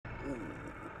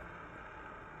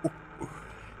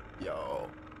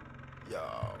Yo,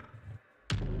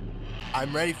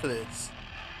 I'm ready for this.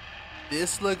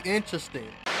 This look interesting.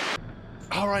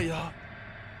 All right, y'all.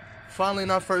 Finally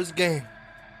in our first game.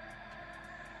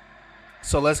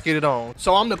 So let's get it on.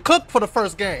 So I'm the cook for the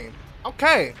first game.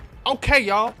 Okay,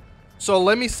 y'all. So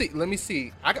let me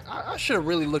see. I should have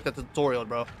really looked at the tutorial,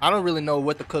 bro. I don't really know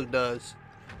what the cook does.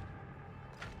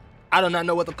 I do not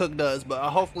know what the cook does, but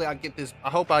hopefully I get this. I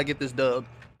hope I get this dub.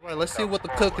 All right, let's see what the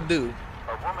cook can do.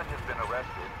 A woman has been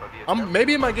arrested for the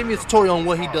Maybe it might give me a tutorial on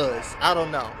what he does. I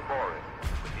don't know.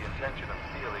 with the intention of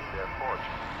stealing their fortune.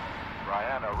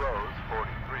 Brianna Rose,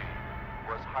 43,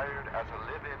 was hired as a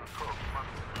live-in cook.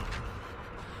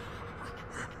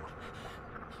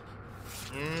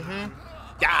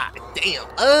 God damn.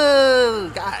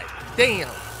 Oh, god damn.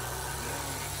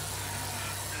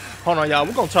 Hold on, y'all.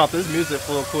 We're gonna chop this music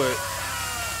real quick.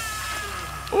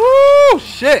 Ooh,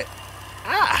 shit.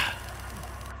 Ah.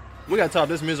 We gotta chop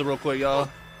this music real quick, y'all.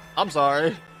 I'm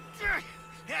sorry.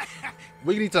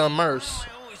 We need to immerse.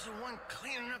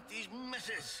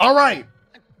 All right.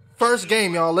 First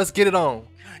game, y'all. Let's get it on.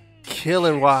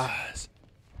 Killer wise.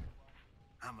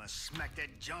 I'ma smack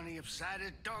that Johnny upside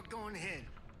his doggone head.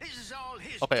 This is all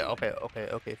his.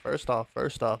 Okay. First off,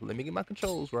 let me get my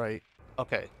controls right.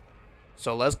 Okay.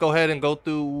 So let's go ahead and go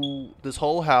through this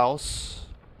whole house.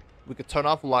 We can turn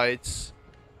off lights.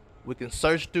 We can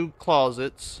search through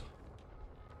closets.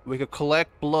 We can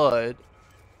collect blood.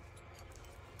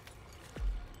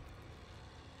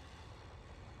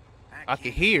 I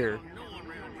can hear. No one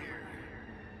around here.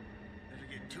 Better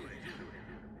get to it.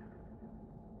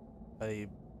 Are they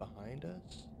behind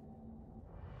us?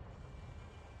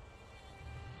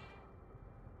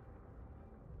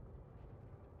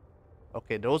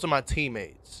 Okay, those are my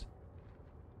teammates.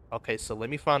 Okay, so let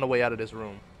me find a way out of this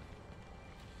room.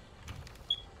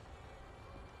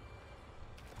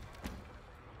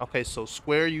 Okay, so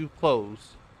square you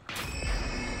close.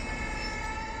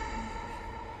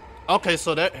 Okay,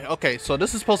 so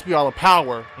this is supposed to be our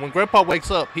power. When Grandpa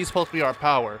wakes up, he's supposed to be our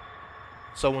power.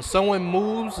 So when someone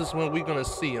moves is when we're gonna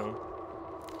see him.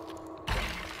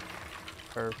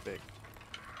 Perfect.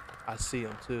 I see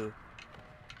him too.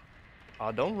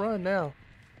 Oh, don't run now.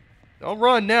 Don't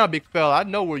run now, big fella. I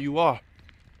know where you are.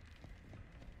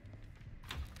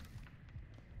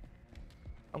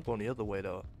 I'm going the other way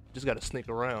though. Just gotta sneak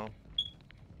around.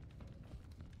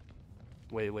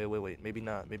 Wait. Maybe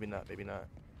not.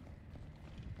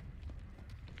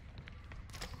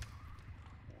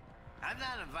 I'm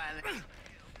not a violent.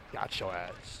 Got your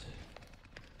ass.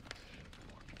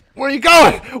 Where are you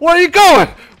going?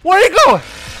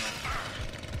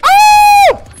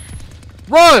 Oh!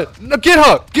 Run! No, get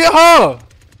her!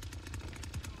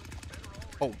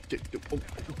 Oh, get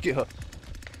her.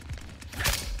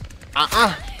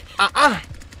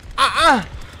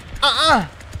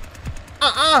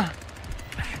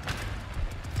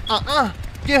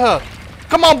 Get her.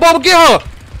 Come on, Bubba, get her.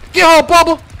 Get her,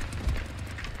 Bubba.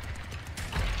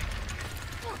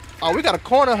 Oh, we gotta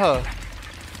corner her.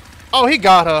 Oh, he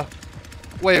got her.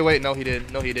 Wait, no, he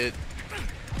didn't.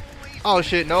 Oh,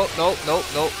 shit, nope.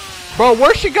 Bro,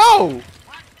 where'd she go? Can't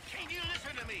you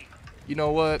listen to me? You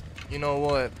know what? I'm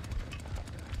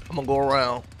gonna go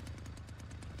around.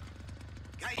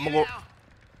 Got I'm you gonna go. now.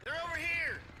 They're over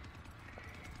here.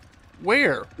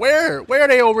 Where are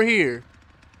they over here?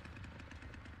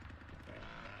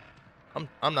 I'm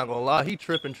not gonna lie, he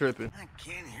tripping. I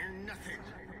can't hear nothing.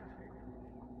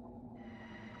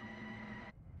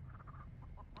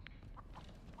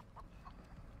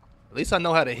 At least I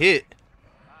know how to hit.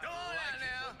 Go on out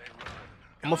now.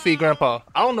 I'm gonna feed Grandpa.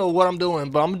 I don't know what I'm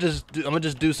doing, but I'm gonna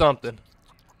just do something.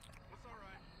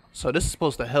 So this is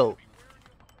supposed to help.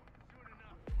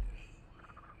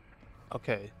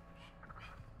 Okay.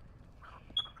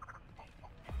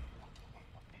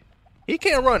 He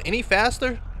can't run any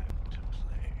faster.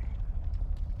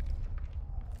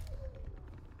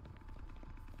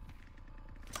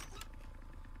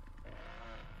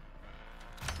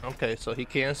 Okay, so he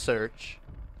can't search.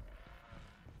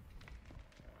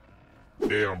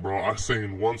 Damn, bro, I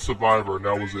seen one survivor and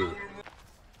that was it.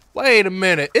 Wait a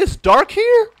minute, it's dark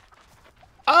here?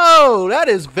 Oh, that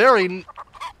is very...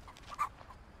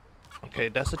 Okay,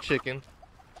 that's a chicken.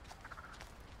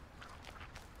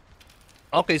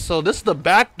 Okay, so this is the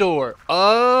back door.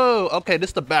 Oh, okay, this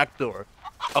is the back door.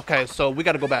 Okay, so we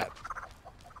gotta go back.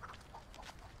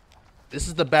 This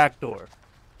is the back door.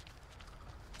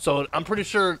 So I'm pretty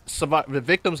sure the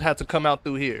victims had to come out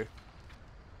through here.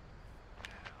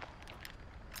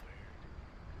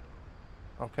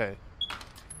 Okay.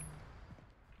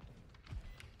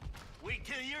 Wait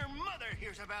till your mother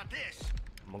hears about this.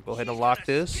 I'm gonna go ahead and lock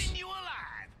this. Skin you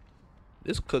alive.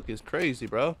 This cook is crazy,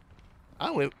 bro.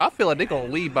 I feel like they gonna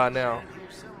leave by now.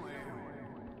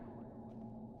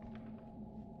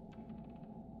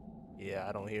 Yeah,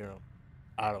 I don't hear them.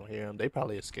 I don't hear them. They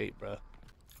probably escaped, bro.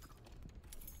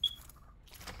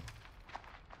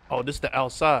 Oh, this is the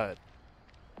outside.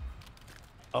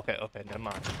 Okay, okay, never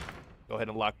mind. Go ahead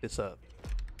and lock this up.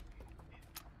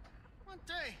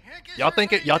 Y'all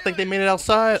think they made it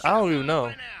outside? I don't even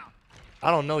know.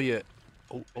 I don't know yet.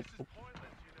 Oh, oh, oh.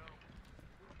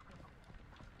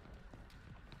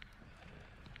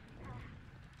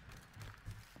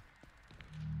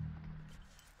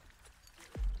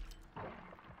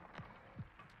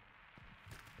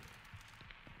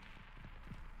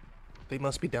 They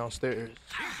must be downstairs.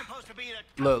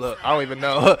 Look, I don't even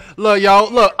know. Look, y'all,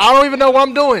 look, I don't even know what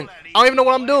I'm doing. I don't even know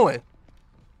what I'm doing.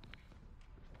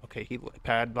 Okay, he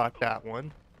padlocked that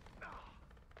one.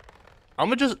 I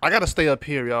gotta stay up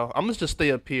here, y'all. I'm gonna just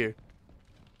stay up here.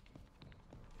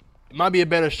 It might be a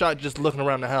better shot just looking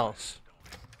around the house.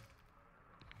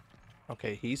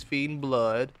 Okay, he's feeding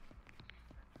blood.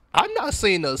 I'm not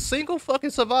seeing a single fucking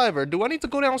survivor. Do I need to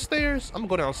go downstairs? I'm gonna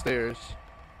go downstairs.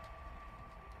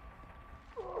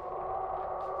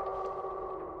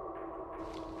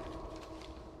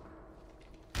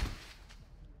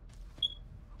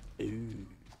 Ooh.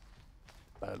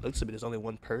 By the looks of it, there's only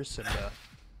one person left.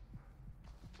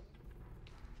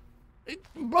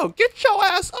 Bro, get your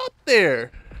ass up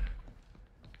there.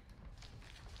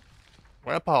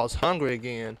 Grandpa's hungry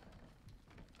again.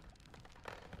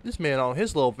 This man on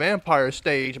his little vampire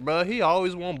stage, bro. He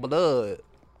always want blood.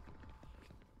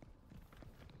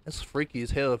 That's freaky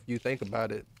as hell if you think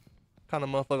about it. Kind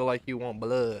of motherfucker like you want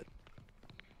blood.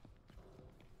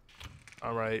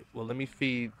 All right, well let me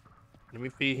feed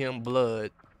him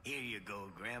blood. Here you go,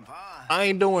 Grandpa. I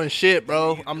ain't doing shit,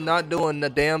 bro. I'm not doing the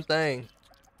damn thing.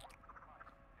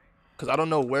 Cause I don't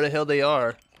know where the hell they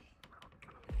are.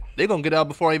 They gonna get out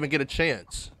before I even get a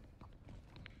chance.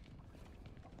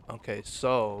 Okay,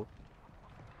 so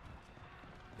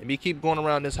let me keep going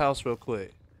around this house real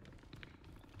quick.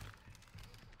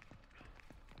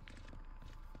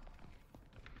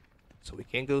 So we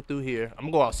can't go through here. I'm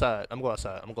gonna go outside. I'm gonna go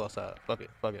outside. I'm gonna go outside. Fuck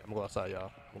it. Fuck it. I'm gonna go outside,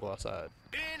 y'all. I'm gonna go outside.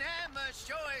 Didn't have much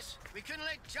choice. We couldn't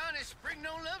let Johnny spring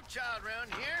no love child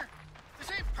around here. This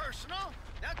ain't personal.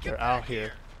 Now get They're back out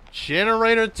here.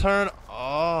 Generator turn.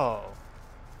 Oh.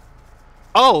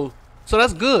 Oh. So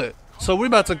that's good. So we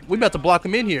about to block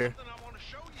them in here.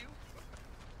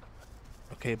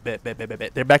 Okay, bet.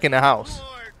 They're back in the house.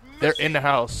 Lord, They're in the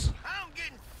house. I'm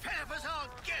getting fed up as all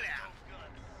get out.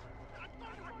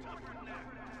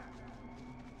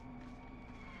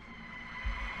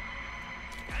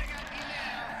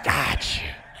 Gotcha.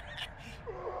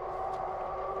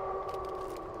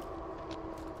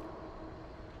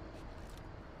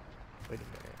 Wait a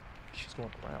minute. She's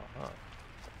going around, huh?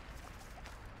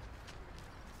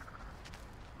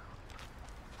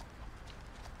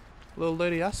 Little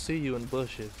lady, I see you in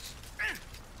bushes.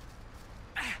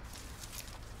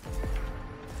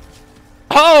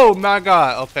 Oh my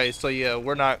god. Okay, so yeah,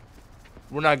 we're not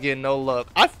getting no luck.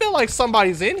 I feel like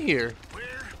somebody's in here. Where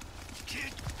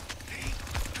did they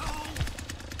go?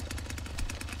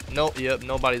 Nope, yep,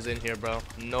 nobody's in here, bro.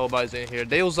 Nobody's in here.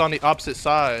 They was on the opposite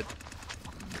side.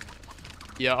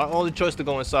 Yeah, our only choice to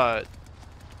go inside.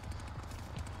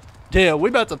 Damn, we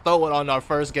about to throw it on our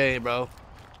first game, bro.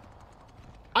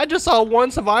 I just saw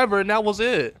one survivor and that was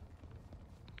it.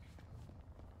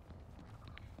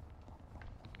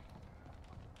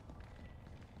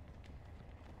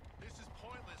 This is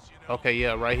pointless, you know. Okay,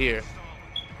 yeah, right here.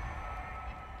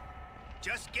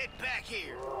 Just get back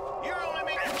here. You're only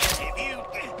making if you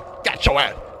Got your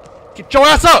ass. Get your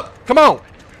ass up. Come on.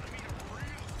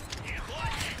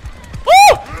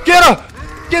 Woo! Get her.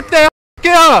 Get that.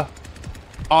 Get her.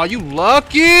 Are you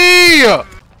lucky?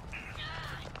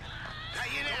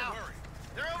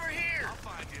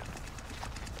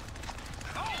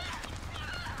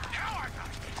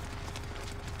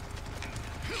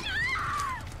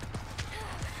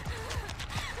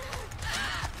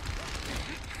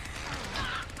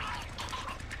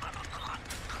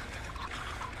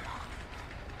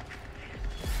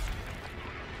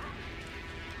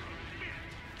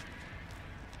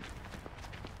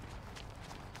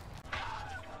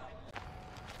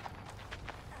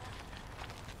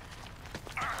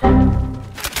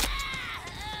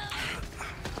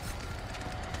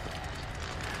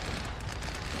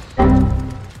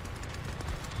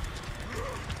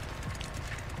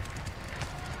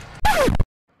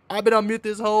 I've been on mute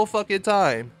this whole fucking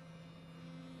time.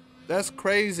 That's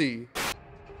crazy.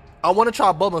 I want to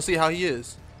try Bubba and see how he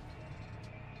is.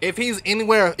 If he's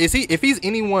anywhere, if he's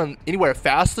anywhere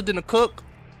faster than the cook,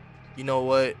 you know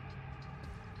what?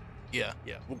 Yeah,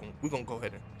 we're gonna go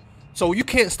ahead and. So you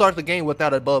can't start the game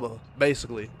without a Bubba.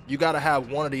 Basically, you gotta have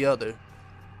one or the other.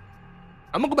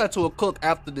 I'm gonna go back to a cook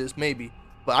after this, maybe,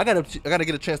 but I gotta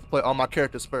get a chance to play all my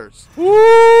characters first.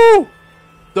 Woo!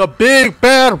 The big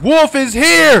bad wolf is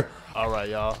here. All right,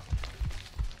 y'all.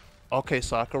 Okay,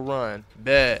 so I can run.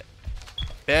 Bet,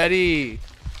 Betty.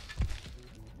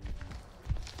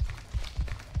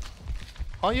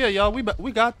 Oh yeah, y'all,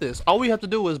 we got this. All we have to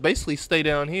do is basically stay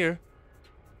down here.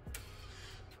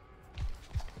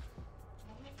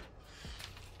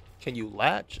 Can you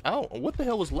latch? I don't. What the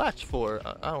hell was latch for?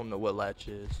 I don't know what latch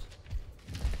is.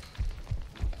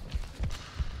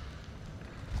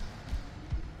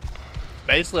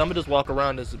 Basically, I'm gonna just walk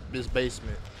around this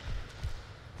basement.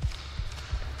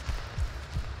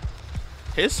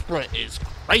 His sprint is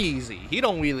crazy. He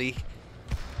don't really.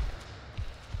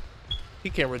 He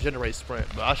can't regenerate sprint,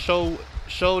 but I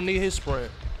show need his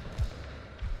sprint.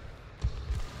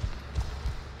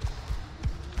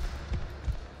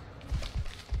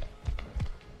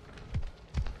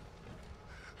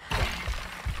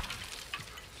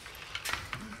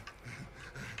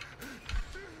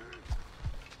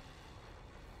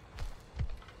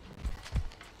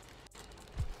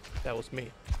 That was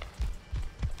me.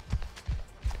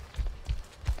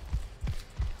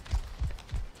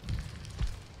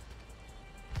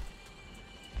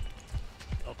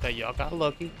 Okay, y'all got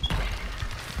lucky.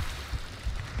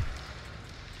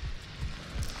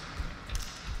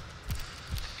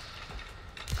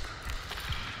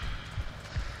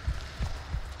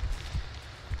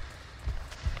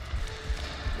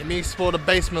 Let me explore the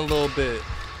basement a little bit.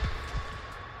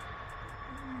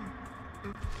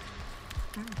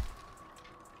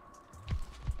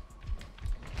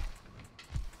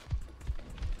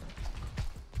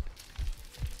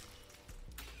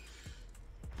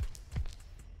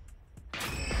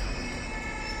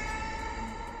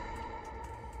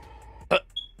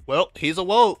 Well, he's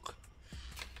awoke.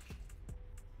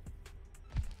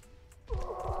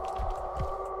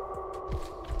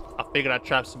 I figured I'd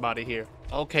trap somebody here.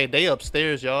 Okay, they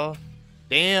upstairs, y'all.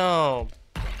 Damn.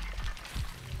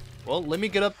 Well, let me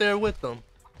get up there with them.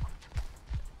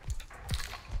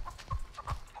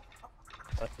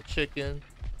 That's a chicken.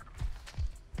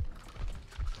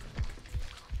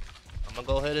 I'm gonna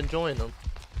go ahead and join them.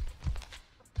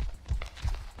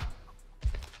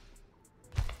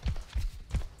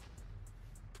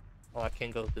 Oh, I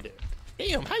can't go through there.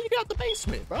 Damn, how you got the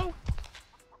basement, bro?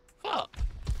 Fuck.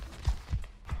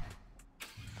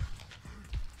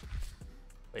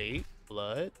 Wait,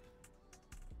 blood.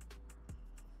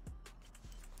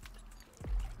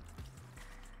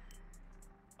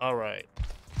 All right.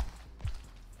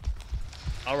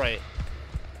 All right.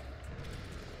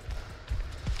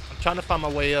 I'm trying to find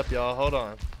my way up, y'all. Hold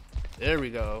on. There we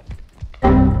go.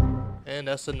 And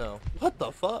that's a no. What the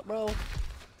fuck, bro?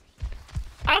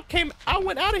 I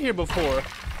went out of here before.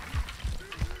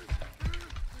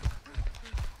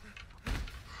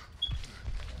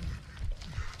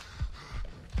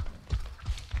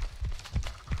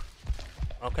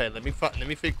 Okay, let me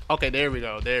fix. Okay, there we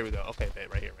go. Okay, babe,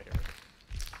 right here.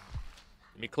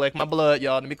 Let me collect my blood,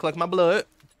 y'all. Let me collect my blood.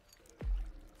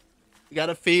 You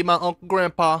gotta feed my Uncle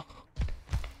Grandpa.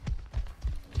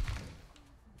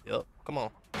 Yep, come on.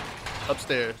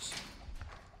 Upstairs.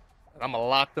 I'm gonna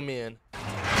lock them in.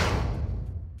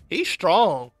 He's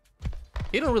strong.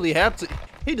 He don't really have to.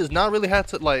 He does not really have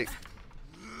to, like.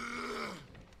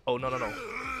 Oh, no.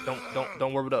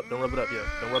 Don't rub it up. Don't rub it up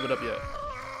yet.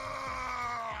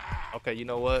 Okay, you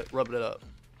know what? Rub it up.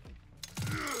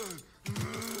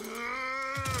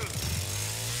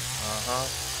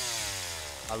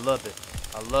 I love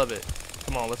it.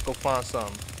 Come on, let's go find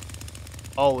something.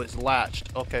 Oh, it's latched.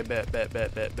 Okay, bet.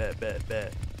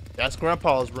 That's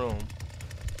Grandpa's room.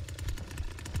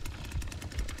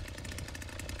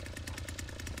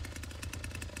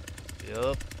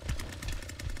 Yup.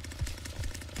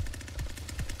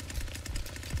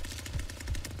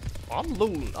 I'm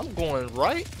looting. I'm going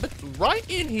right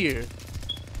in here.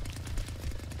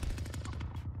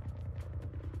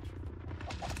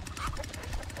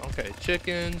 Okay,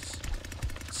 chickens.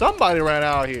 Somebody ran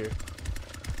out here.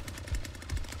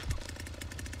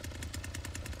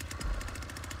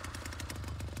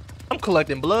 I'm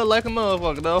collecting blood like a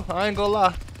motherfucker, though. I ain't gonna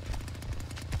lie.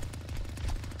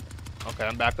 Okay,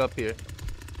 I'm back up here.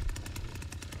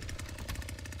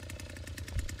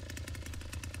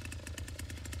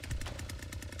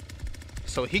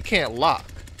 So he can't lock.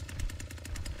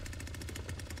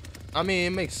 I mean, it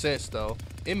makes sense though.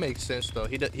 He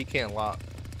can't lock.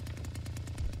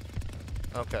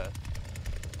 Okay.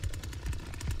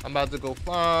 I'm about to go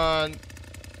find.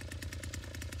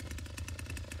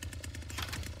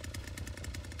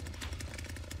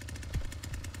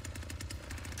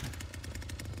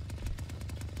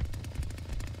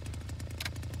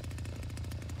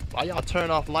 Why y'all turn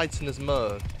off lights in this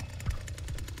mud?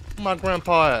 Where my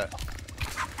grandpa at?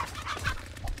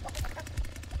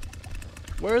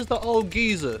 Where's the old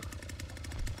geezer?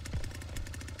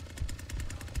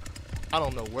 I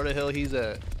don't know where the hell he's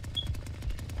at.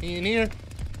 He in here?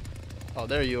 Oh,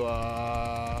 there you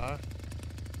are.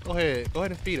 Go ahead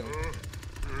and feed him.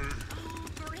 Oh,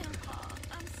 Grandpa,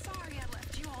 I'm sorry I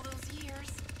left you all those years.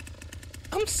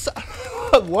 I'm sorry.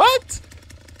 What?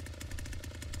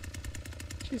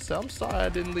 She said, I'm sorry I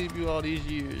didn't leave you all these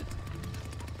years.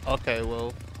 Okay,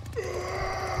 well.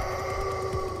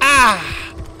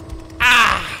 Ah!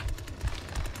 Ah!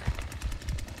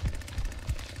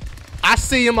 I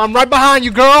see him. I'm right behind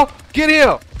you, girl. Get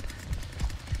here.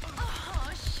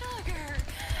 Oh, sugar.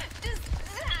 Does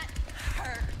that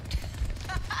hurt?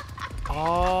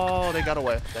 Oh, they got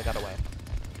away. They got away.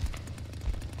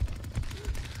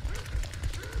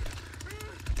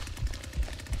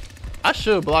 I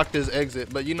should block this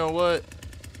exit, but you know what?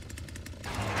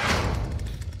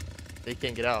 They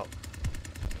can't get out.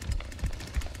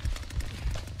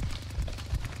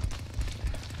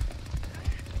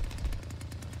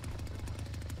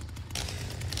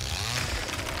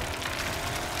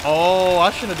 Oh,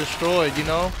 I shouldn't have destroyed, you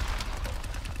know?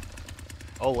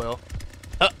 Oh well.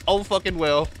 Oh fucking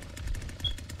well.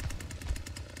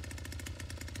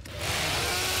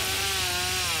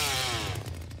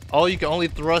 Oh, you can only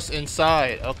thrust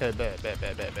inside. Okay, bet.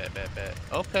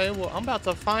 Okay, well, I'm about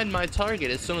to find my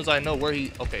target as soon as I know where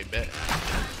he... Okay, bet.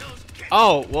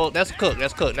 Oh, well, that's Cook.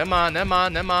 That's Cook. Never mind.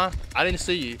 I didn't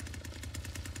see you.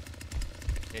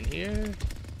 In here?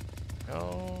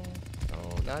 No,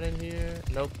 not in here.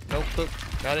 Nope, Cook.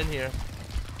 Not in here.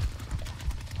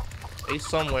 He's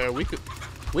somewhere. We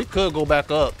could go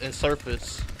back up and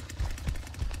surface.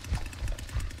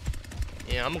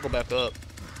 Yeah, I'm gonna go back up.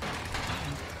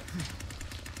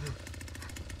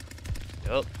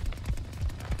 Yup.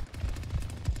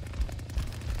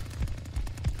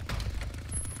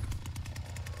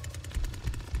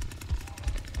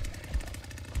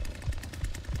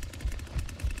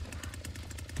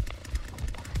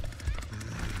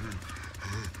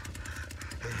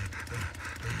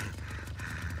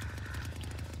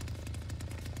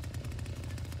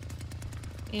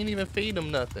 Ain't even feed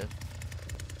him nothing.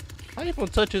 How you gonna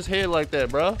touch his head like that,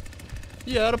 bro?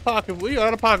 You out of pocket. We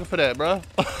out of pocket for that, bro.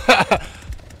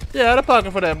 Yeah, out of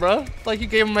pocket for that, bro. Like you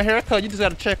gave him a haircut, you just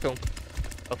gotta check him.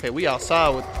 Okay, we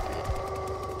outside with.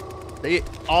 They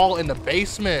all in the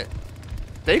basement.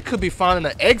 They could be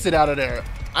finding an exit out of there.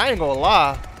 I ain't gonna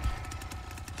lie.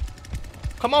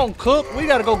 Come on, Cook. We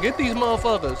gotta go get these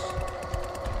motherfuckers.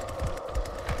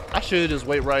 I should just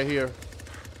wait right here.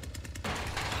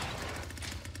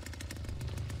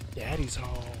 Daddy's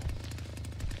home.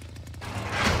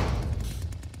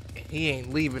 And he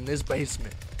ain't leaving this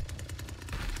basement.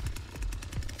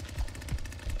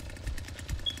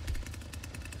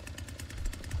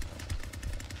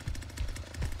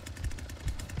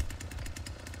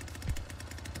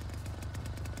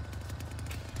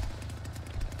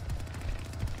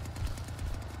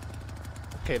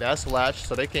 Okay, that's latched,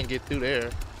 so they can't get through there.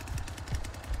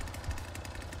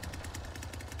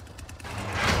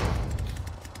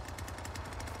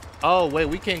 Oh, wait,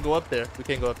 we can't go up there. We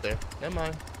can't go up there. Never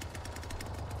mind.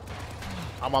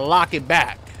 I'ma lock it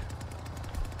back.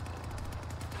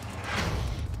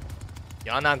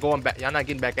 Y'all not going back. Y'all not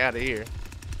getting back out of here.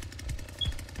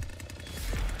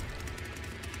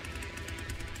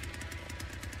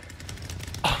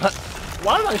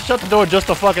 Why did I shut the door just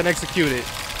to fucking execute it?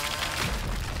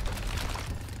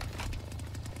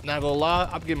 Not gonna lie,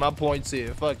 I'm getting my points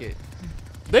in. Fuck it.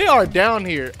 They are down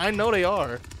here. I know they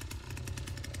are.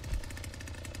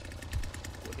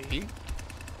 Wait.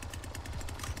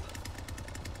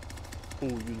 Ooh,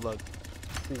 you lucky.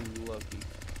 Ooh, you lucky.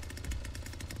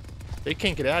 They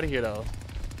can't get out of here though.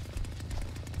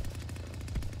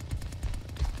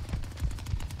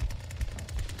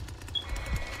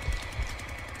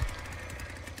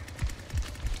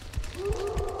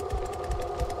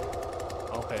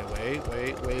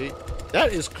 Wait.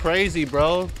 That is crazy,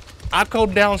 bro. I go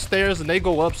downstairs and they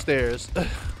go upstairs.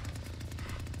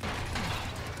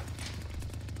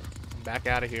 Back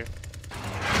out of here.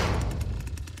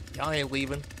 Y'all ain't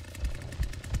leaving.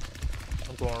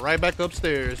 I'm going right back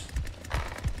upstairs.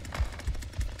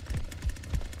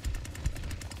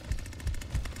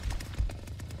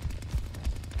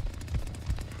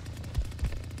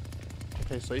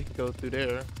 Okay, so you can go through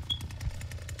there.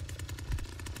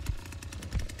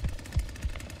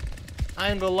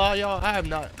 I ain't gonna lie, y'all. I have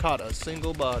not caught a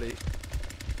single body.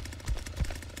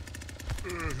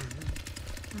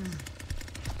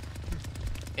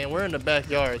 And we're in the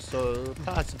backyard, so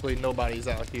possibly nobody's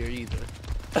out here either.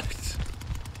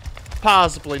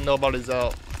 Possibly nobody's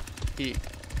out here.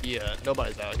 Yeah,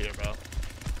 nobody's out here, bro.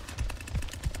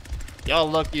 Y'all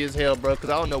lucky as hell, bro, because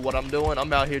I don't know what I'm doing.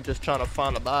 I'm out here just trying to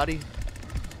find a body.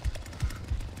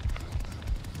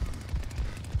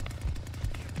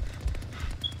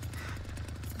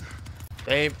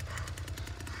 Babe.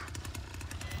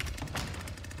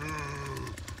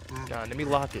 Nah, let me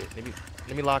lock it. Let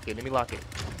me lock it. Let me lock it.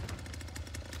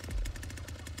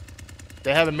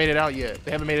 They haven't made it out yet.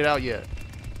 They haven't made it out yet.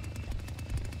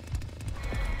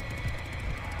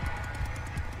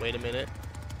 Wait a minute.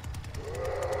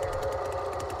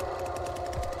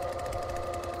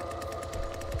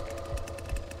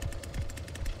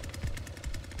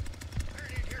 Where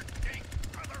did your dang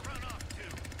brother run off to?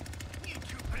 You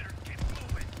two better get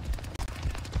moving.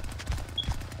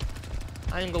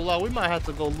 I ain't gonna lie, we might have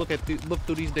to go look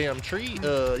through these damn trees,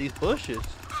 these bushes.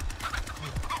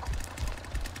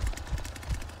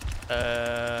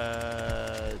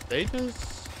 They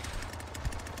just...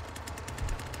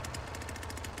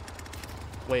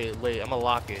 Wait, I'ma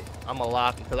lock it. I'ma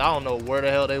lock it, because I don't know where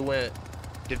the hell they went.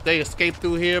 If they escape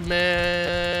through here,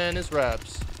 man, it's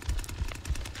wraps.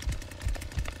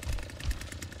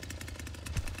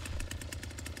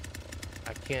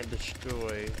 I can't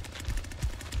destroy.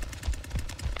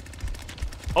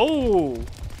 Oh!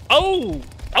 Oh!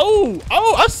 Oh!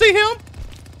 Oh! I see him!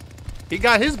 He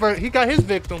got his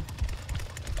victim.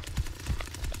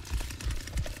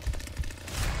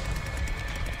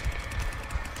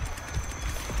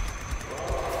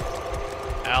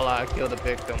 Ally killed a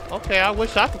victim. Okay, I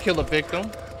wish I could kill a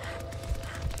victim.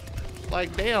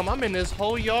 Like, damn, I'm in this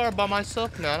whole yard by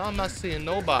myself now, and I'm not seeing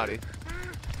nobody.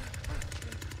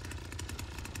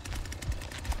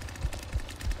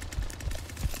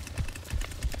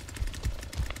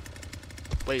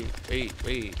 Wait.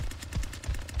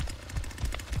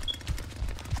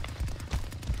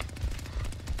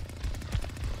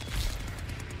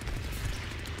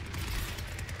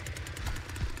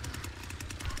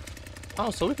 Oh,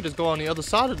 so we could just go on the other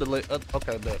side of the lake.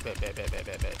 Okay, bet.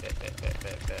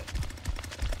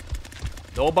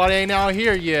 Nobody ain't out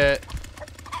here yet.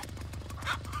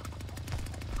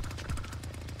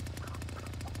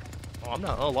 Oh, I'm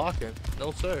not unlocking.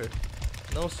 No, sir.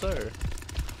 No, sir.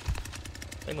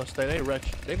 They gonna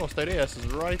stay their asses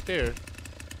right there.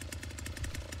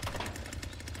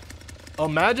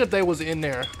 Imagine if they was in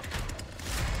there.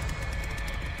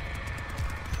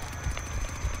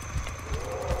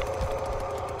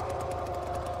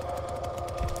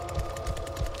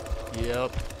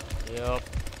 Yep.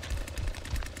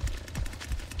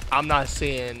 I'm not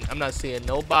seeing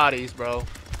no bodies, bro.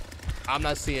 I'm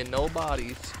not seeing no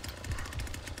bodies.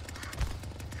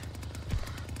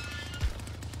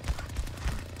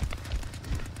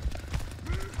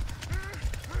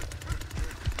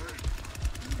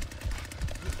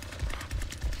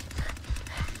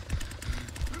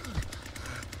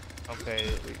 Okay,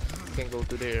 we can't go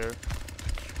through there.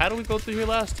 How did we go through here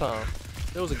last time?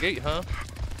 There was a gate, huh?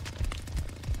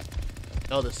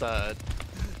 Other side.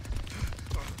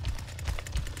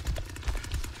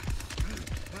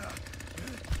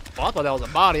 Oh, I thought that was a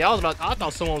body. I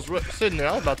thought someone was sitting there.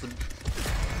 I was about to.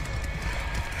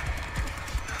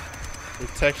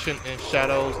 Detection and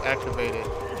shadows activated.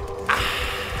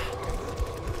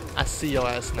 Ah! I see your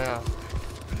ass now.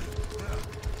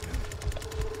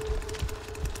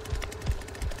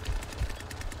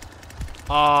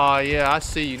 Oh yeah, I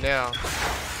see you now.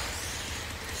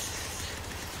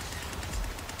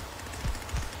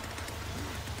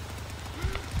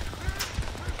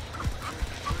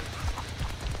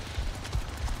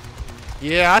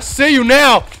 Yeah, I see you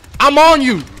now. I'm on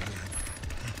you.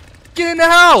 Get in the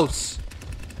house.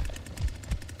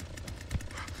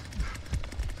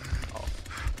 Oh,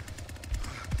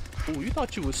 ooh, you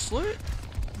thought you was slick?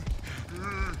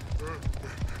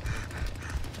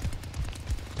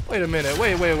 Wait a minute.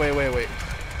 Wait.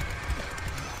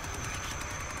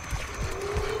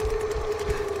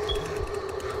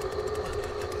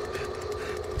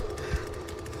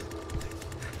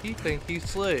 He think he's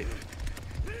slick.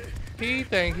 He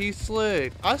think he's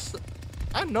slick. I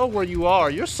know where you are.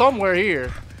 You're somewhere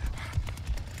here.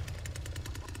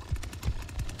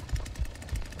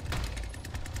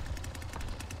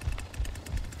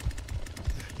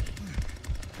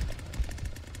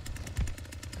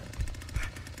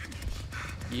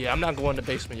 Yeah, I'm not going to the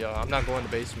basement, y'all. I'm not going to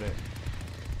the basement.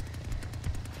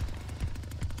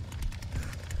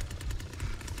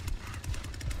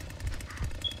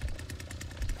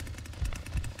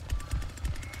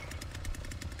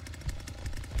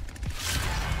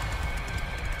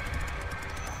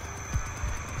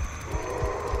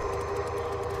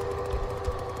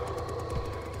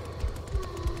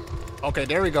 Okay,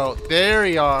 there we go. There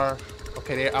we are.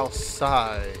 Okay, they're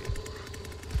outside.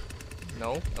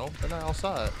 No, they're not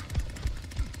outside.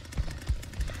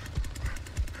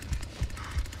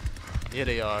 Yeah,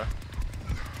 they are.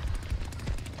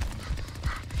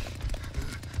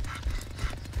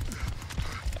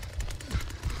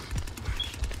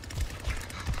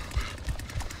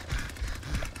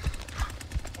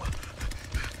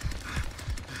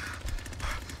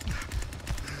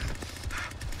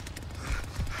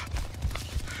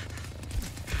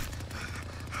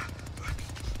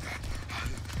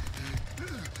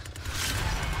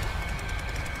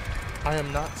 I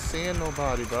am not seeing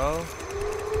nobody, bro.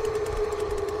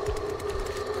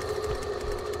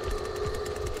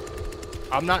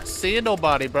 I'm not seeing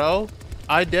nobody, bro.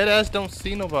 I dead ass don't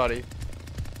see nobody.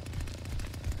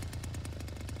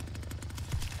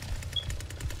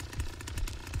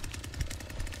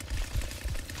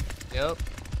 Yep.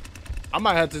 I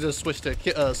might have to just switch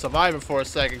to Survivor for a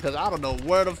second because I don't know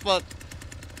where the fuck.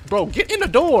 Bro, get in the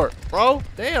door, bro.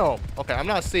 Damn. Okay, I'm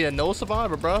not seeing no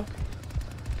Survivor, bro.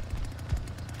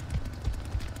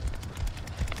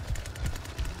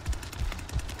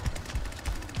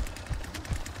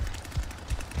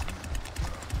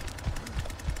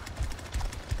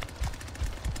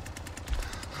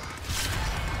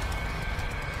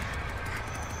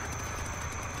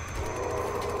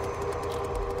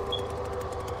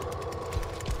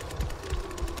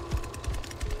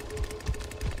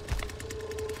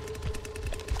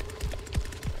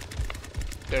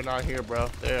 They're not here, bro.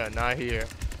 They are not here.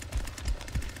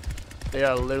 They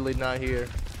are literally not here.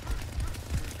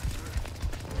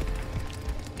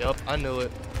 Yup, I knew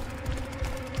it.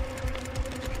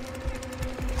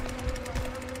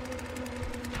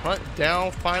 Hunt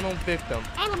down final victim.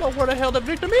 I don't know where the hell the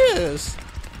victim is.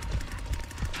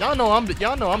 Y'all know I'm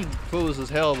clueless as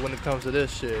hell when it comes to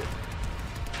this shit.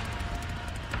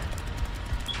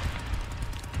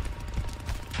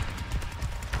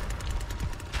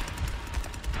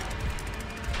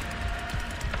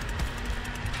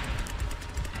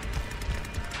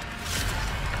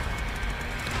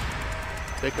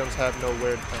 Victims have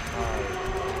nowhere to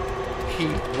hide. He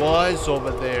was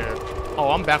over there. Oh,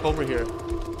 I'm back over here.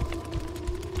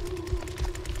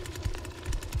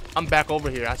 I'm back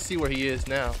over here. I see where he is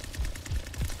now.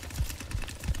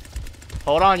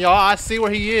 Hold on, y'all. I see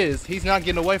where he is. He's not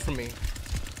getting away from me.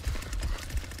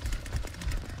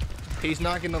 He's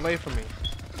not getting away from me.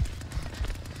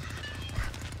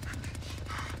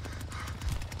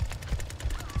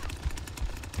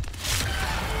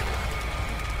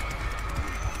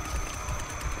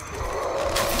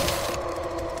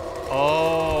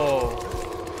 Oh.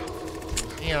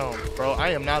 Damn, bro. I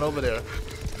am not over there.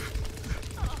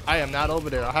 I am not over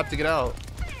there. I have to get out.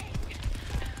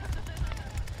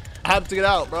 I have to get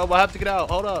out, bro. I have to get out.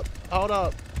 Hold up. Hold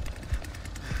up.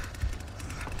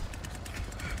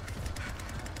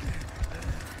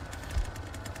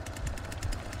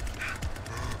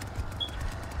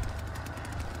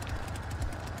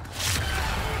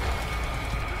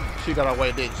 She got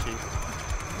away, didn't she?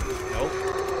 Nope.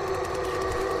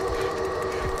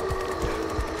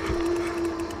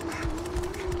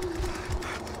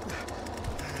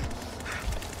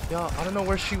 Yo, I don't know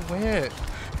where she went.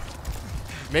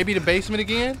 Maybe the basement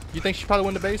again? You think she probably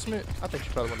went in the basement? I think she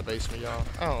probably went in the basement, y'all.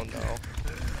 I don't know.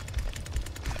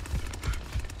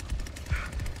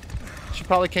 She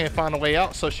probably can't find a way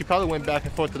out, so she probably went back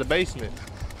and forth to the basement.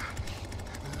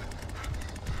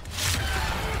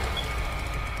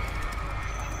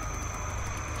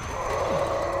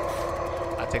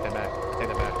 I take that back. I take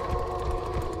that back.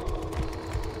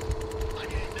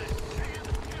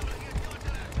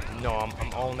 No, I'm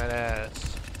on that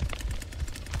ass.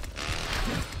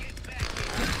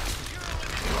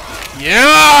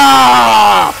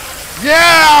 Yeah!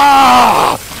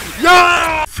 Yeah!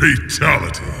 Yeah!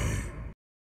 Fatality.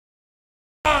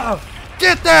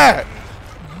 Get that!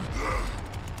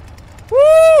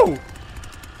 Woo!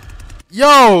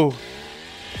 Yo!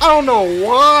 I don't know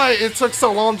why it took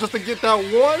so long just to get that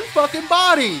one fucking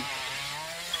body.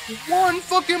 One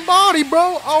fucking body,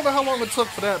 bro. I don't know how long it took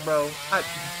for that, bro. I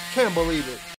can't believe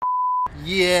it.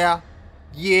 Yeah.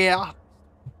 Yeah.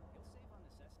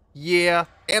 Yeah.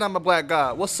 And I'm a black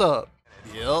guy. What's up?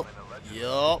 Yup.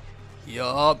 Yup.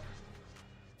 Yup.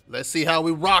 Let's see how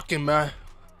we rocking, man.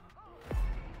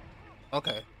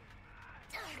 Okay.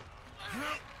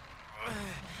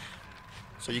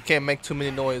 So you can't make too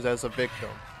many noise as a victim.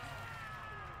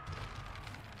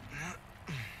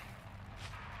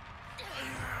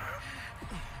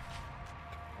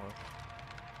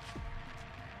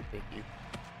 Thank you.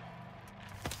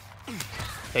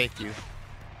 Thank you.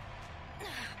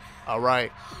 All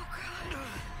right.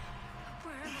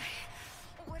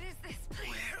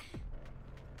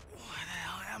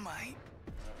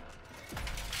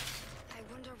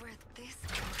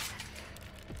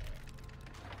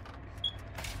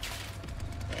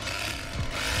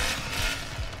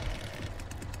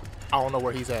 I don't know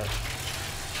where he's at.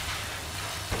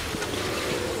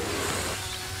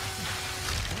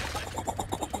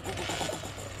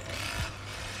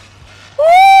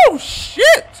 Oh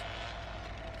shit!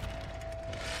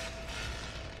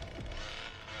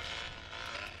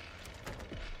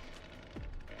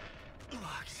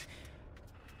 Locked.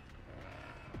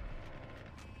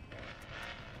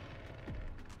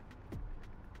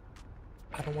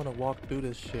 I don't want to walk through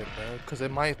this shit, bro, because it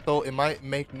might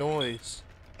make noise.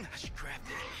 She grabbed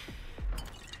it.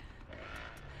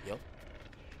 Yep.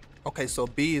 Okay, so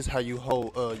B is how you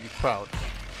hold, you crouch.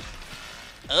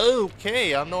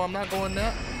 Okay, I know I'm not going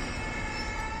there.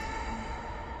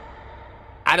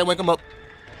 I didn't wake him up.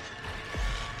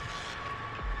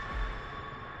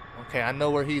 Okay, I know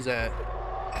where he's at.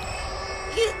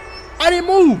 Yeah, I didn't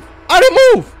move. I didn't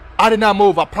move. I did not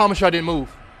move. I promise you I didn't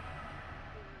move.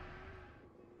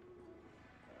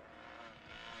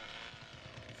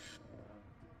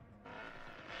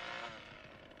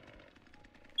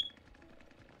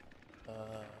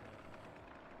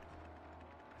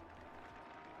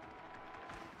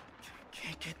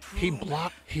 Can't get through.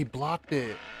 He blocked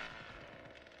it.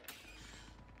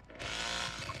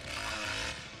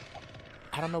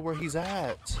 I don't know where he's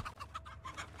at.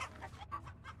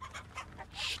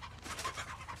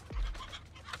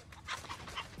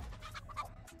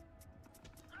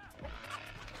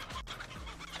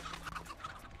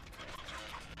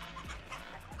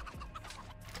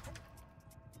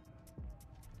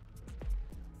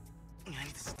 I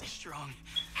need to stay strong.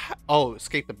 Oh,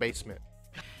 escape the basement.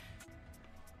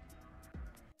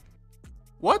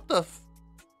 What the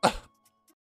f-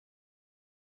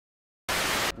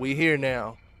 We here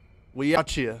now. We out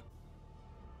here.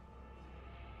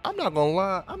 I'm not gonna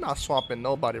lie, I'm not swamping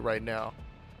nobody right now.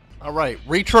 Alright,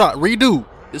 retry, redo.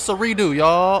 It's a redo,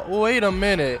 y'all. Wait a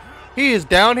minute. He is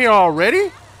down here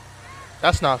already?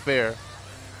 That's not fair.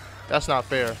 That's not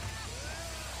fair.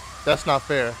 That's not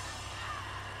fair.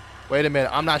 Wait a minute,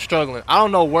 I'm not struggling. I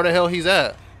don't know where the hell he's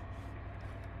at.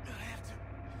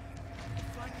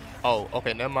 Oh,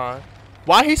 okay, never mind.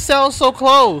 Why he sounds so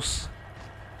close?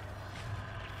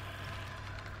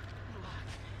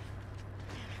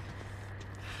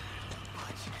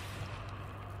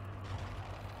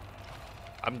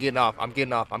 I'm getting off. I'm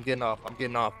getting off. I'm getting off. I'm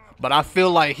getting off. But I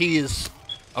feel like he is.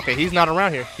 Okay, he's not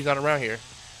around here. He's not around here.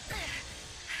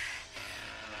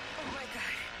 Oh my god.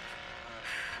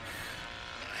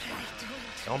 What are they doing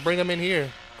to Don't bring him in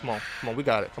here. Come on. Come on. We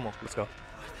got it. Come on. Let's go. How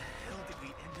the hell did we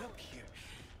end up here?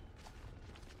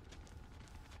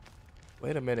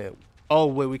 Wait a minute. Oh,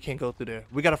 wait. We can't go through there.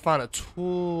 We got to find a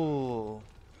tool.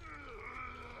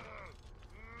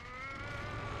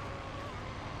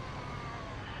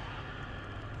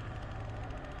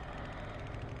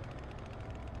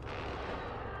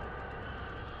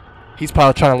 He's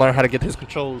probably trying to learn how to get his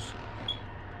controls.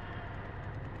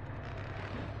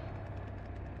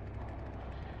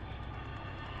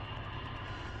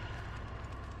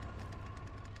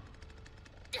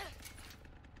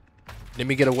 Let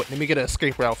me get an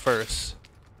escape route first.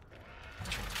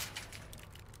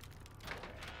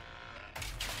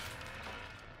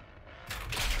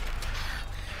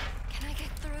 Can I get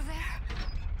through there?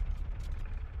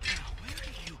 Now, where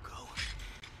did you go?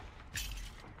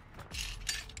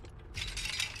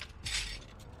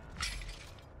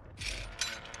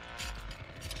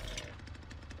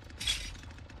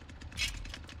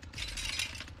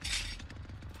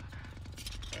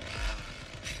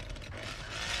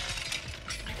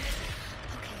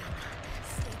 Okay, Anna.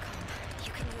 Stay calm.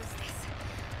 You can use this.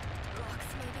 Rocks,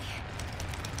 maybe?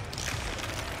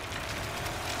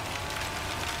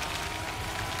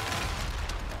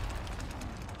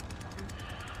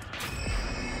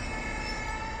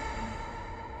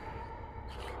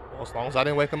 Well, as long as I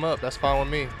didn't wake him up, that's fine with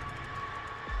me.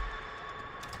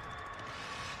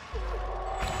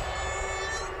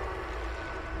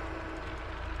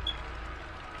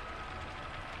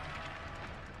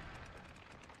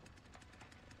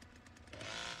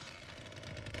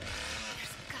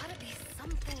 There's gotta be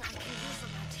something I can use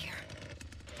around here.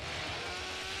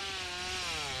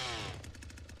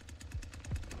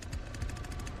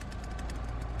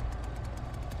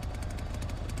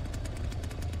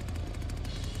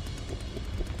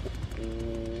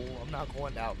 Ooh, I'm not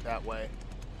going out that way.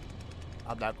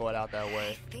 I'm not going out that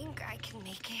way. I think I can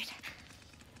make it.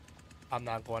 I'm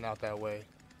not going out that way.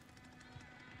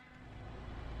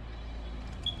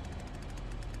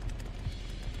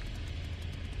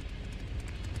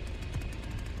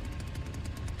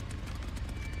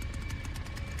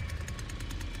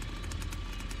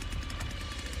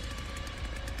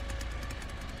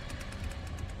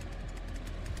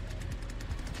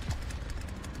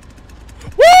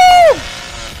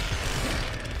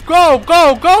 Go,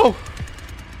 go, go!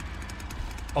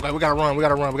 Okay, we gotta run, we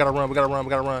gotta run, we gotta run, we gotta run, we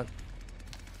gotta run.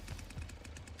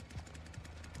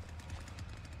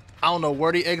 I don't know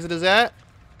where the exit is at.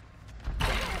 I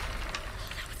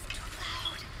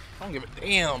don't give a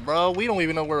damn, bro. We don't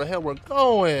even know where the hell we're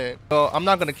going. So I'm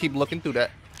not gonna keep looking through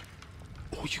that.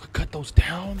 Oh, you can cut those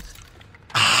down?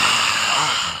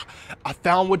 Ah, I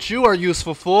found what you are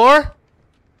useful for.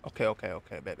 Okay, okay,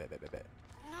 okay. Bet.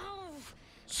 No.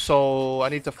 So I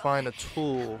need to find a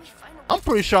tool. I'm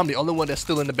pretty sure I'm the only one that's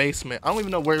still in the basement. I don't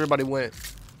even know where everybody went.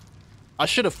 I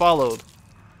should have followed.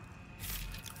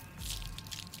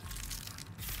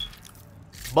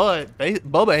 But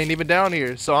Bubba ain't even down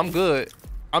here, so I'm good.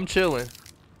 I'm chilling.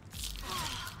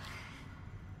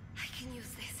 I can use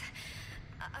this.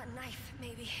 A knife,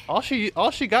 maybe. All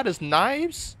she got is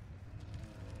knives?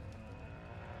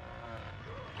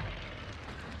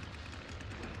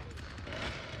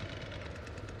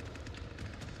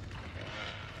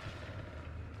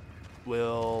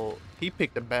 Well, he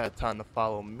picked a bad time to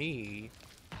follow me.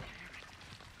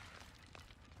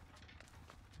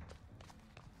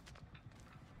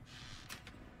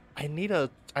 I need a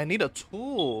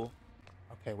tool.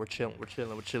 Okay, we're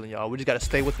chilling, y'all. We just gotta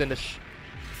stay within the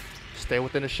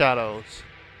shadows.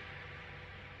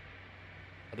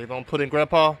 Are they gonna put in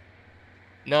Grandpa?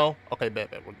 No? Okay,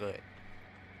 bet, we're good.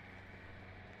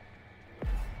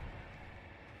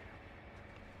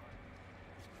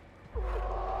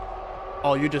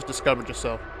 Oh, you just discovered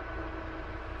yourself.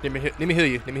 Let me heal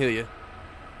you.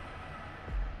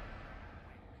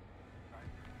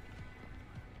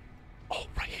 Oh,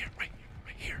 right here.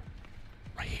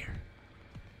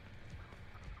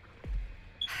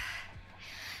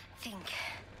 Think.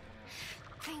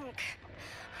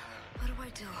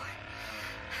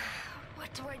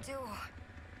 What do I do?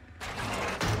 I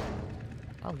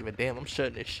don't give a damn. I'm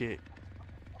shutting this shit.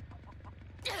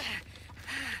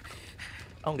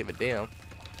 I don't give a damn.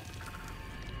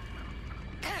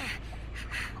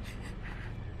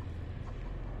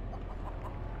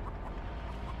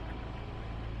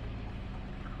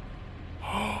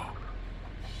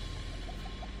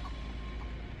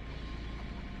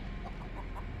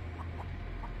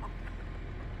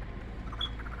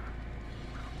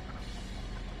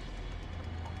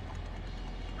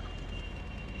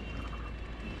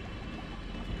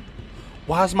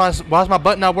 Why's my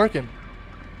button not working?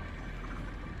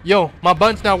 Yo, my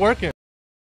button's not working.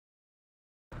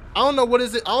 I don't know what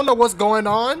is it. I don't know what's going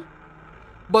on.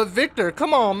 But Victor,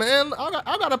 come on, man.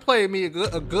 I gotta play me a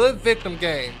good victim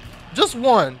game. Just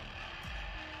one.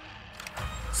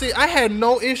 See, I had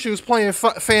no issues playing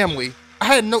family. I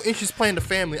had no issues playing the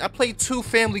family. I played 2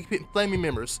 family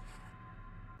members.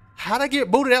 How'd I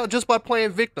get booted out just by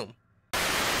playing victim?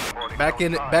 Back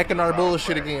in our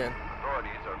bullshit again.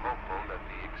 Authorities are hopeful that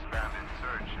the expanded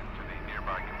search into the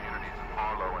nearby communities of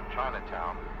Harlow and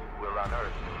Chinatown will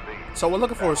unearth new leads. So we're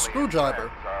looking for a Family and screwdriver.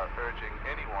 friends are urging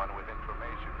anyone with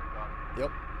information regarding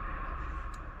Yep.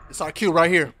 It's our cue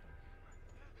right here.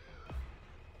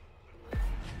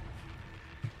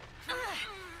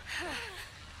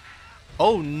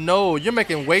 Oh no, you're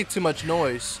making way too much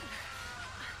noise.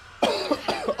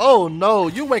 Oh no,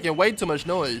 you're making way too much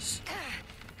noise.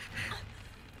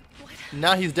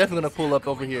 Now he's definitely gonna pull up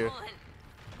over here.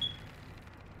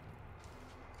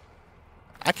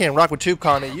 I can't rock with you,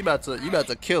 Connie. You about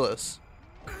to kill us.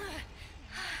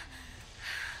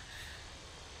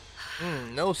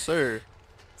 No sir.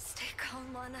 Stay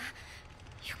calm, Lana.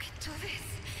 You can do this.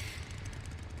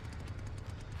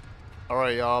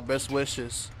 Alright, y'all. Best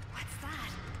wishes. What's that?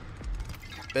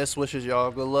 Best wishes, y'all.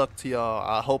 Good luck to y'all.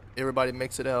 I hope everybody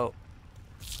makes it out.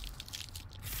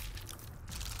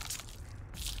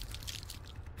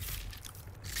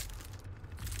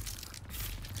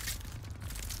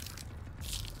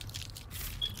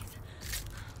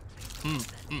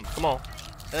 Come on.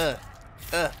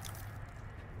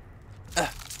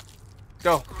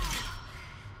 Go.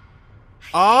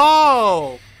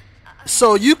 Oh!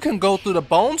 So you can go through the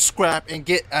bone scrap and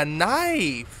get a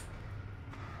knife.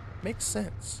 Makes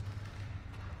sense.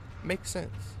 Makes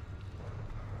sense.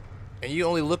 And you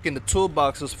only look in the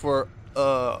toolboxes for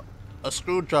a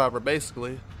screwdriver,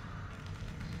 basically.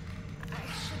 I should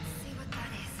see what that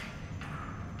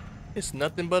is. It's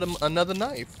nothing but another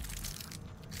knife.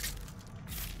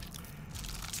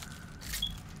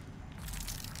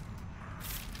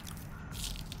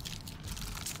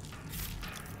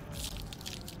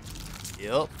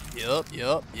 Yup.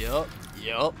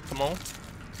 Come on.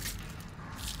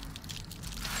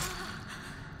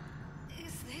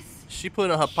 Is this? She put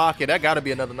it in her pocket. That gotta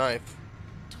be another knife.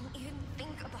 Don't even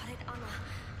think about it, Anna.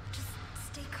 Just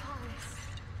stay calm.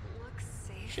 Look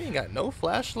safe. She ain't got no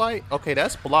flashlight. Okay,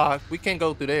 that's blocked. We can't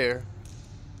go through there.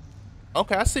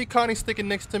 Okay, I see Connie sticking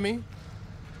next to me.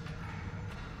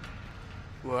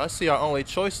 Well, I see our only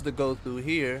choice is to go through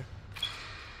here.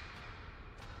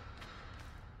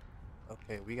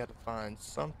 Okay, we got to find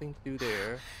something through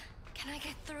there. Can I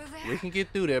get through there? We can get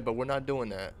through there, but we're not doing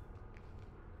that.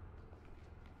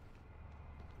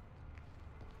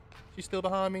 She's still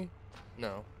behind me?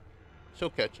 No.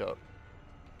 She'll catch up.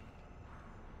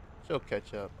 She'll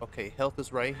catch up. Okay, health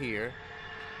is right here.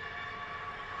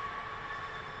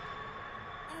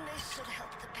 This should help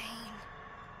the pain.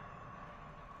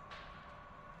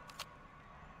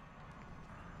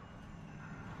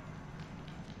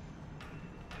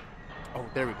 Oh,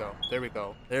 there we go. There we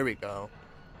go. There we go.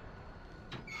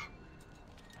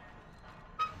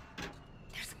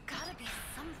 There's gotta be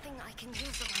something I can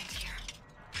use around here.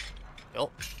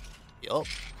 Yup. Yup.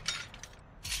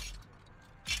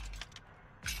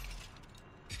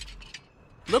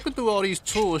 Looking through all these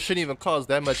tools shouldn't even cause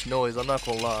that much noise, I'm not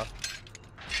gonna lie.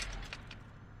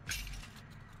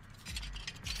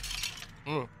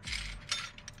 Mm.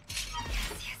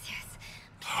 Yes.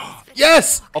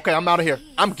 Yes! Okay, I'm out of here.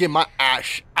 I'm getting my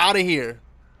ash out of here.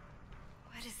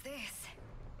 What is this?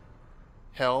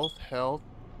 Health, health,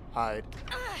 hide.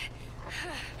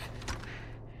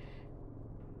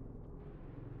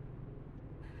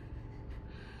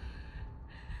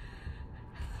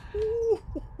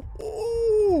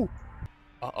 Ooh.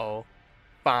 Uh-oh.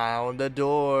 Found the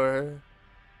door.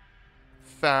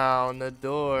 Found the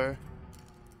door.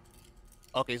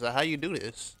 Okay, so how you do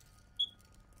this?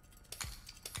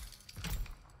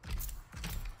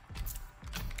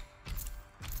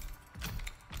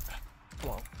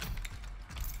 Come on.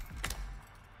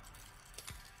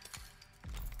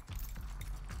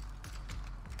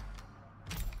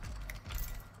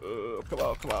 Come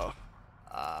on, come on.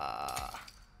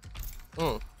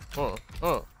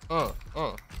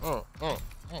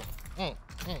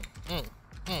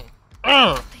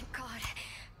 Thank God.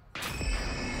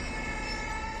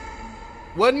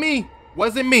 Wasn't me.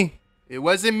 Wasn't me. It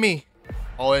wasn't me.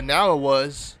 Oh, and now it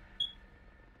was.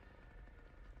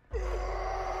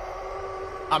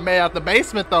 I made out the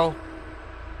basement though.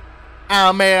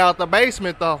 I made out the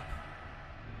basement though.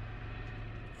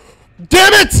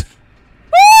 Damn it!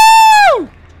 Woo!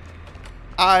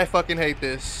 I fucking hate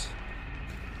this.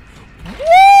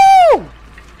 Woo!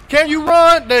 Can you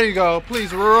run? There you go.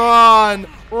 Please run.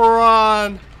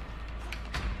 Run.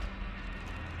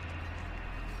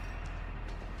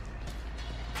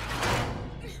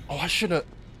 Oh, I should've.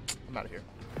 I'm out of here.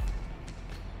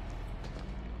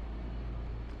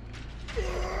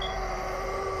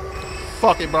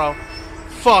 Fuck it, bro.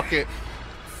 Fuck it.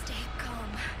 Stay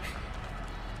calm.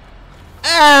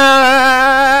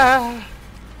 Ah!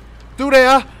 Through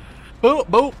there. Boop,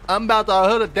 boop. I'm about to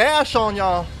hit a dash on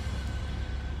y'all.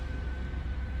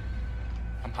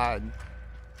 I'm hiding.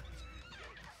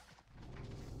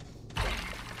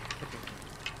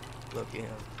 Look at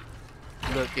him.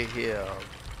 Look at him.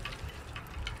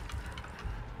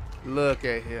 Look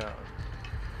at him.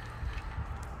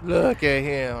 Look at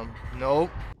him. Nope.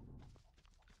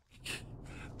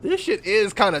 This shit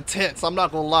is kind of tense. I'm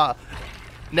not gonna lie.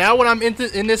 Now when I'm in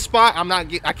this spot,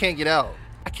 I can't get out.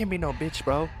 I can't be no bitch,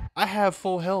 bro. I have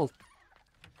full health.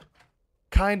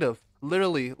 Kind of.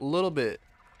 Literally, a little bit.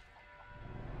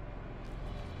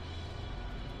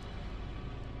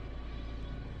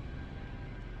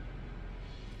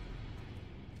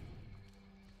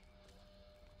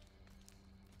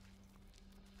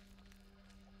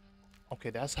 Okay,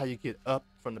 that's how you get up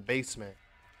from the basement.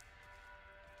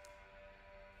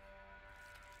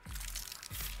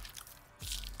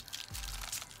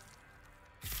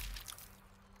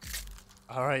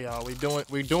 All right, y'all. We're doing it.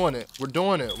 We're doing it.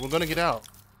 We're gonna get out.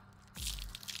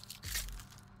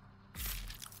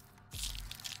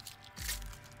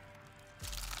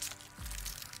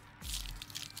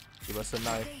 Give us a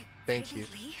knife. Thank you.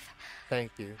 Leave?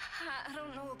 Thank you. I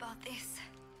don't know about this.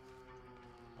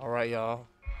 All right, y'all.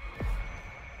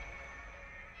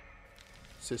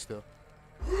 Sit still.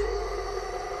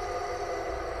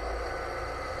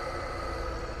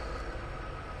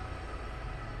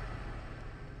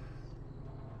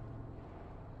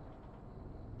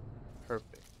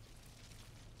 Perfect.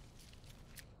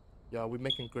 Y'all, we're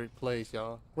making great plays,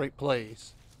 y'all. Great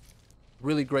plays.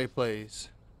 Really great plays.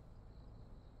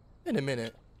 In a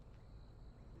minute.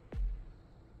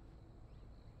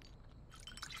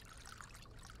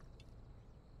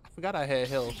 I forgot I had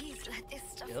health. Please let this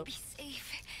stuff Yep. be safe.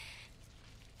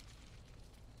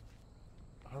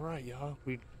 Alright, y'all.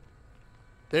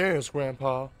 There's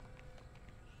Grandpa.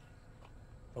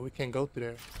 Oh, we can't go through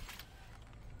there.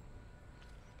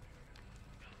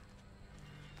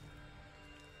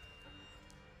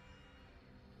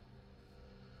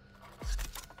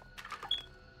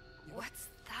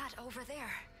 that over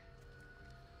there?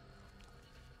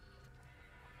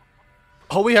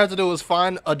 All we have to do is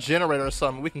find a generator or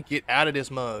something. We can get out of this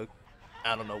mug.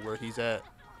 I don't know where he's at.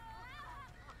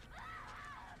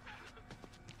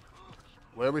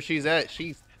 Wherever she's at,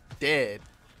 she's dead.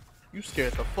 You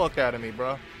scared the fuck out of me,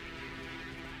 bro.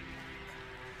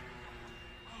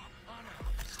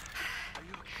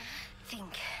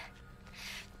 Think.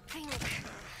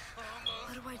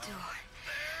 What do I do?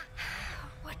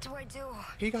 What do I do?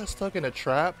 He got stuck in a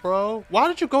trap, bro. Why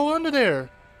did you go under there?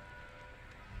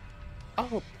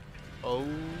 Oh. Oh.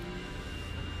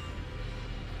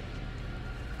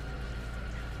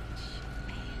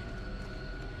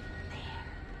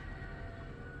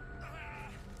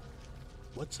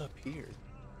 What's up here?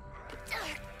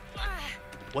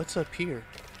 What's up here?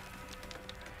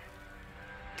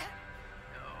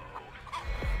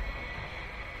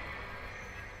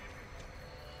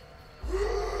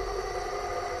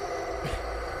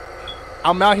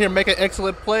 I'm out here making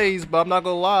excellent plays, but I'm not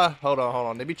gonna lie. Hold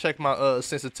on. Let me check my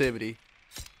sensitivity.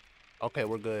 Okay,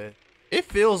 we're good. It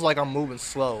feels like I'm moving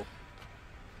slow.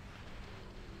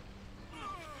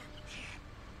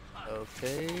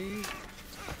 Okay.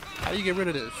 How do you get rid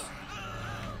of this?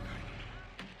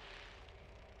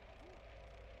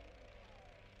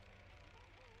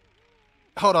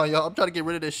 Hold on, y'all. I'm trying to get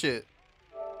rid of this shit.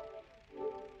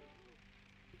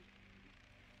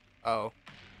 Oh.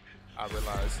 I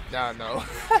realized. Now I know.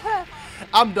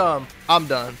 I'm dumb. I'm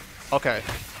done. Okay.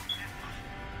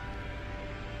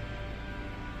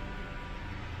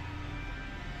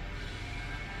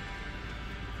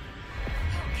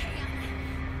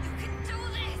 You can do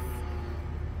this.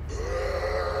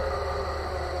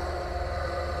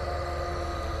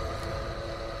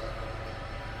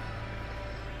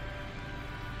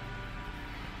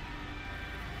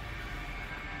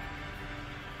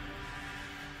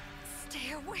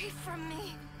 Stay away from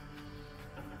me.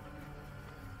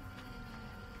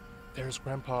 There's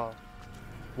Grandpa.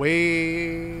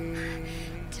 Wait.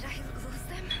 Did I lose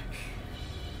them?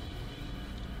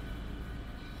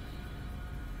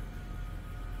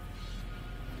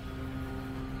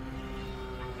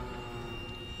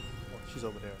 Oh, she's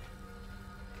over there.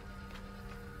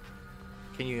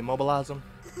 Can you immobilize him?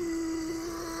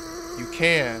 You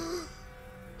can.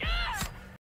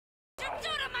 Don't do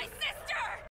to my sister!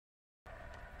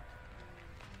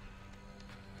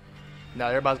 Now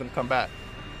everybody's gonna come back.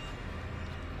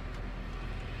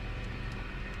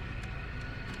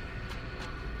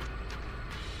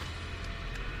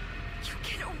 You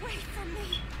get away from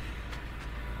me.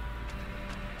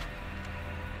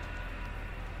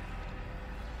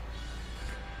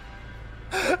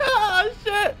 Ah,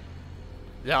 shit.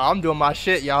 Yeah, I'm doing my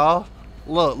shit, y'all.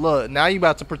 Look. Now you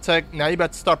about to protect. Now you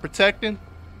about to start protecting.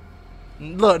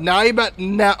 Look, now you about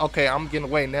now. Okay, I'm getting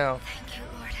away now. Thank you,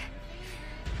 Lord.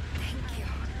 Thank you.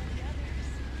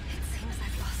 It seems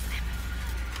I've lost them.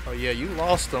 Oh yeah, you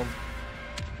lost them.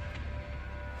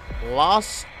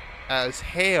 Lost as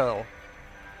hell.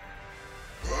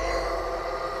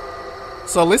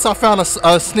 So at least I found a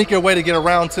sneakier way to get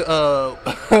around to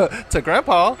to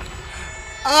Grandpa.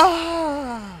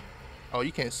 Ah. Oh,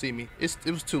 you can't see me. It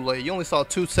was too late. You only saw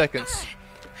 2 seconds.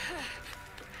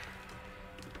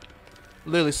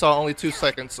 Literally saw only 2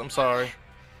 seconds. I'm sorry.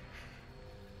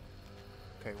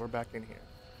 Okay, we're back in here.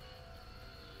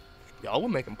 Y'all, we're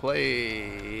making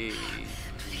plays.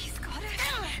 Please, God.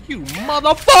 You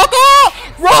motherfucker!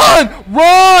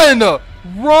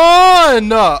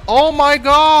 Run! Oh my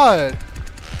god!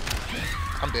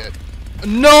 I'm dead.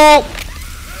 No!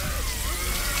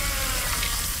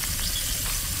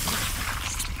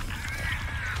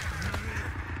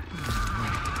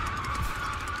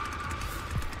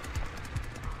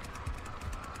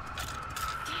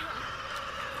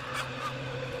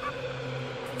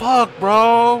 Fuck,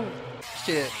 bro.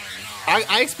 Shit.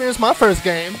 I experienced my first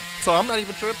game, so I'm not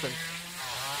even tripping.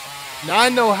 Now I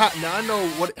know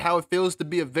how it feels to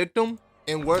be a victim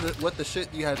and what the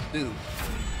shit you have to do.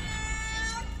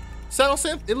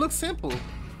 It looks simple,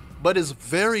 but it's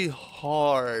very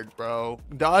hard, bro.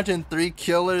 Dodging 3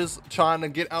 killers, trying to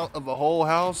get out of a whole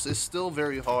house is still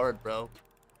very hard, bro.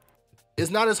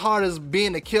 It's not as hard as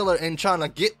being a killer and trying to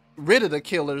get rid of the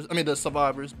killers, I mean the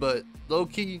survivors, but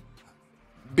low-key,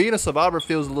 being a survivor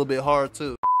feels a little bit hard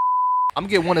too. I'm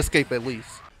gonna get 1 escape at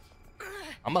least.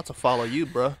 I'm about to follow you,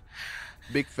 bruh.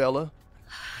 Big fella.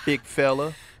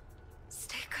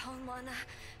 Stay calm, Mana.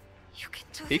 You can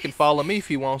do He can this. follow me if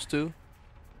he wants to.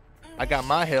 I got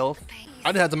my health.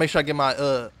 I just have to make sure I get my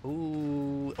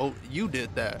ooh. Oh, you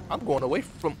did that. I'm going away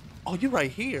from. Oh, you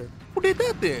right here. Who did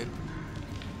that then?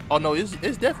 Oh no, it's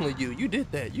definitely you. You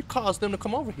did that. You caused them to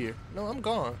come over here. No, I'm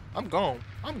gone. I'm gone.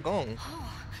 I'm gone.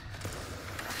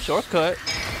 Shortcut.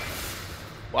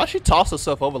 Why'd she toss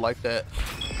herself over like that?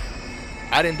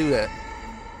 I didn't do that.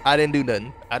 I didn't do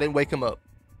nothing. I didn't wake him up.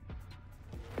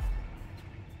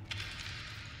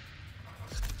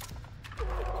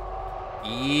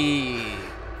 Yeah.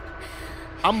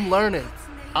 I'm learning.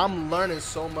 I'm learning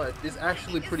so much. It's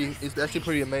actually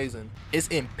pretty amazing. It's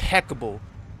impeccable.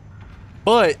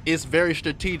 But it's very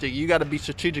strategic. You got to be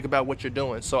strategic about what you're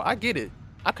doing. So I get it.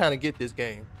 I kind of get this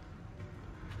game.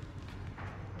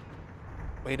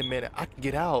 Wait a minute. I can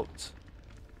get out.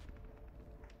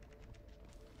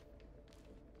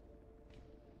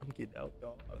 I'm getting out,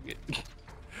 y'all.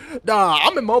 Nah,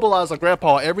 I'm immobilizing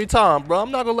Grandpa every time, bro.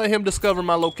 I'm not gonna let him discover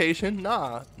my location.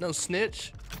 Nah, no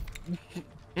snitch.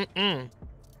 Mm-mm.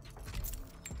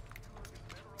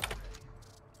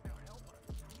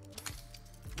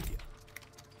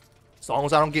 As long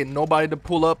as I don't get nobody to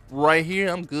pull up right here,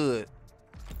 I'm good.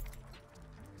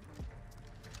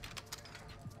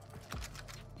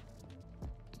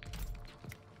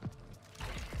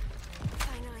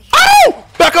 Finally. Oh!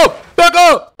 Back up! Back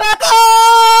up! Back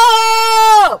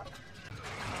up!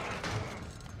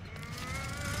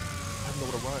 I know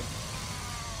where to run.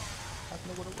 I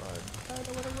know where to run. I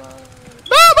know where to run.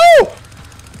 No, move!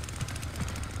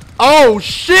 Oh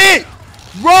shit!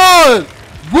 Run!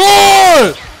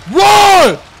 Run!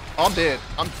 Run! Oh, I'm dead.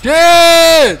 I'm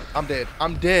dead. I'm dead.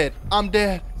 I'm dead. I'm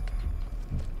dead.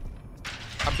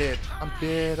 I'm dead. I'm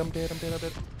dead. I'm dead. I'm dead. I'm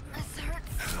dead. This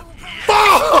hurts so bad.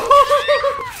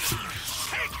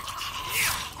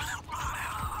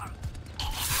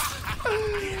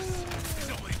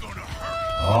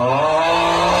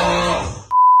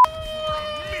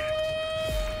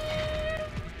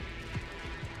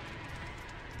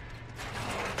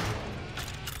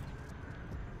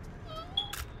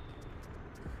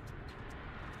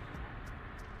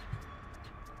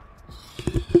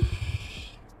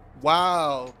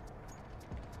 Wow.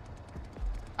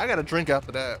 I gotta drink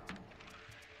after that.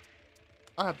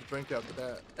 I have to drink after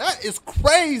that. That is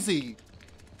crazy.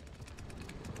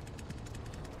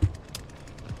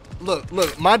 Look,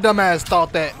 look, my dumbass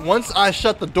thought that once I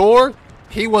shut the door,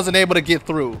 he wasn't able to get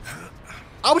through.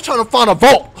 I was trying to find a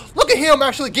vault. Look at him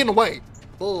actually getting away.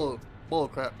 Bull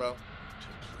crap, bro.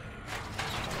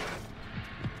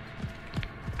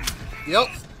 Yep.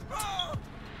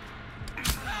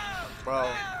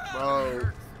 Bro.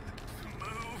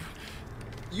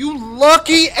 You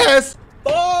lucky as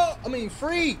fuck. I mean,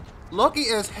 free. Lucky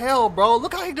as hell, bro.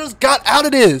 Look how he just got out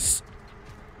of this.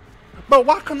 Bro,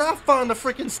 why couldn't I find the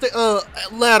freaking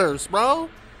ladders, bro?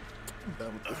 I'm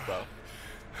done with this, bro.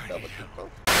 I'm done with this, bro.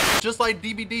 Just like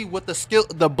DBD with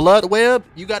the blood web,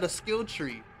 you got a skill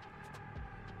tree.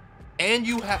 And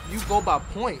you go by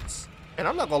points. And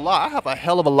I'm not gonna lie, I have a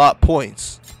hell of a lot of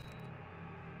points.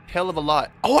 Hell of a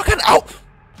lot. Oh, I got out.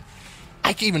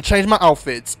 I can even change my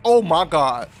outfits. Oh my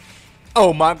god.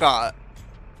 Oh my god.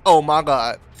 Oh my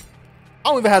god. I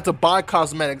don't even have to buy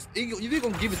cosmetics. They're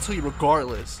gonna give it to you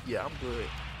regardless. Yeah, I'm good.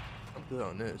 I'm good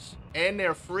on this. And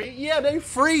they're free? Yeah, they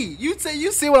free. You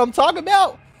see what I'm talking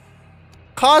about?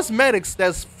 Cosmetics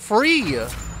that's free.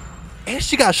 And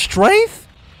she got strength?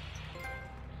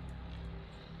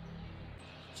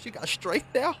 She got strength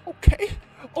now? Okay.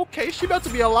 Okay, she about to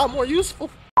be a lot more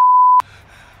useful.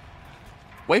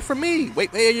 Wait for me. Wait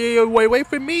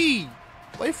for me.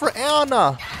 Wait for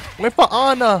Anna. Wait for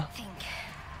Anna.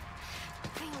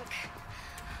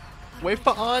 Wait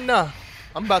for Anna.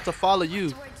 I'm about to follow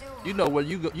you. You know where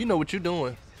you go. You know what you're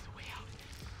doing.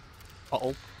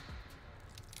 Uh-oh.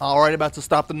 Alright, about to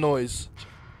stop the noise.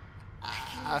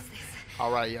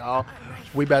 Alright, y'all.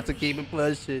 We about to keep it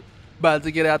pushing. About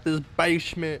to get out this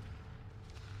basement.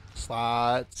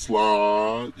 Slide.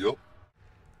 Slide. Yep.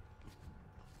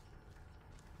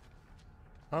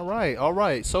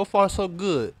 Alright. So far, so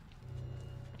good.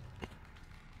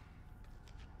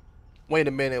 Wait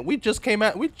a minute. We just came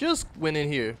out. We just went in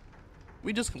here.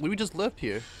 We just left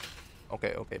here.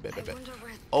 Okay, bet.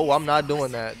 Oh, I'm not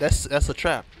doing that. That's a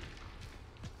trap.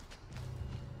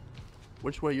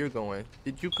 Which way you're going?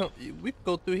 Did you come? We could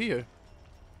go through here.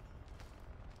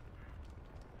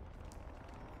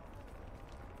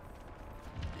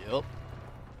 Yep.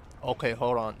 Okay,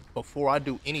 hold on. Before I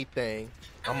do anything,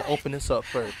 I'm gonna open this up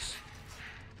first.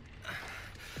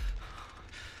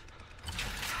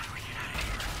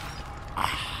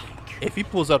 If he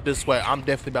pulls up this way, I'm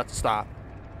definitely about to stop.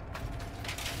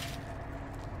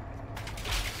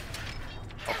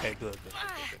 Okay, good.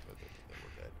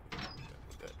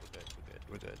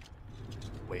 We're good.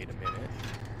 Wait a minute.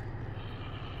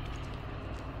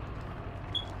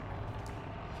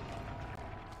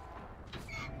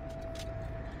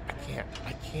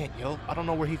 I can't, yo. I don't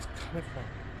know where he's coming from.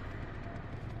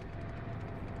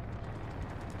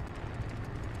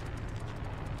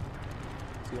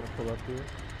 Is he gonna pull up here?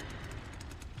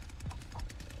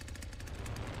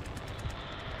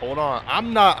 Hold on.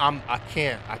 I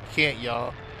can't,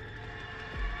 y'all.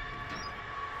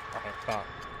 Alright, stop.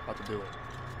 About to do it.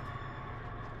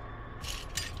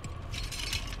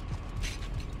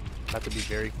 Have to be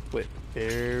very quick,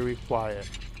 very quiet.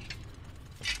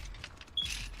 Here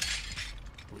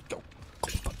we go. Go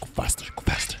faster, go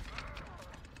faster.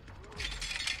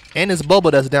 And this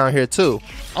bubble that's down here too.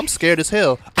 I'm scared as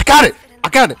hell. I got it! I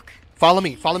got it! Follow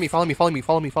me, follow me, follow me, follow me,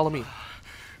 follow me, follow me.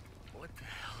 What the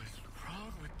hell is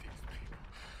wrong with these people?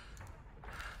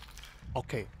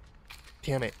 Okay.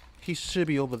 Damn it. He should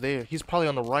be over there. He's probably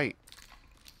on the right.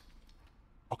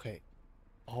 Okay.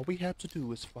 All we have to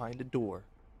do is find the door.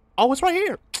 Oh, it's right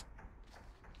here.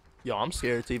 Yo, I'm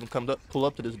scared to even pull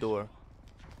up to this door.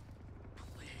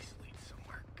 Please lead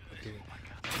somewhere good. Okay. Oh my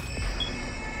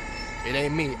God. It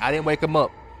ain't me. I didn't wake him up.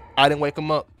 I didn't wake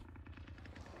him up.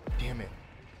 Damn it.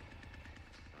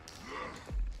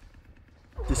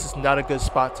 This is not a good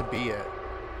spot to be at.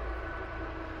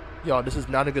 Y'all, this is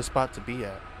not a good spot to be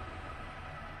at.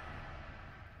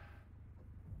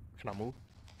 Can I move?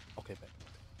 Okay, babe.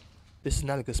 This is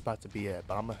not a good spot to be at,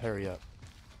 but I'm gonna hurry up.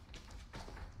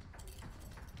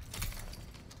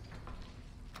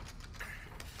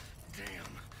 Damn.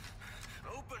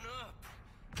 Open up.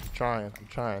 I'm trying.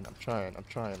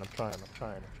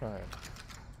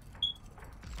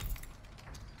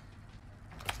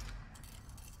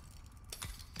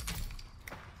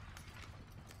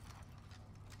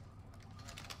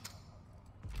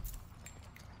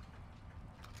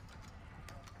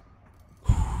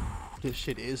 This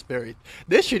shit is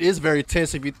very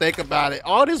tense if you think about it.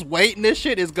 All this waiting, this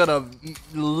shit is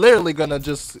literally gonna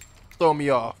just throw me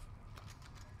off.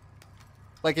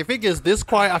 Like if it gets this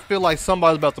quiet, I feel like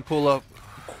somebody's about to pull up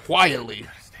quietly.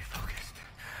 Stay focused.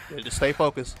 Yeah, just stay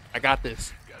focused. I got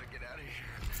this. Gotta get out of here.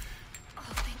 Oh,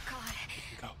 thank God.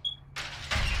 Go.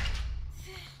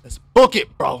 Let's book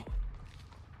it, bro.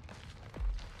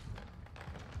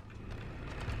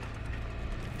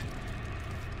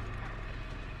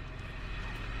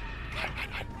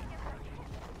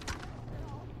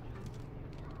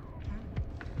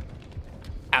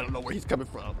 I don't know where he's coming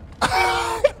from.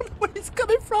 I don't know where he's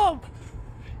coming from.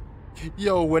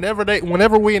 Yo,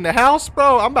 whenever we in the house,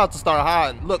 bro, I'm about to start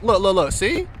hiding. Look.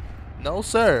 See? No,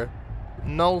 sir.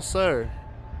 No, sir.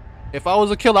 If I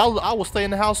was a killer, I would stay in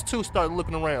the house too, start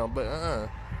looking around. But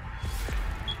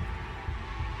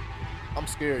I'm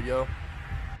scared, yo.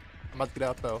 I'm about to get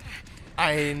out though.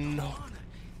 I know.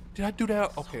 Did I do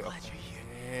that? Okay.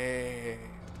 Okay.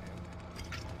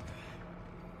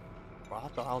 Bro, I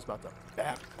thought I was about to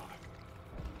backfire.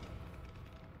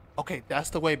 Okay, that's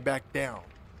the way back down.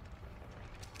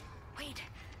 Wait,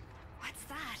 what's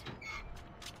that?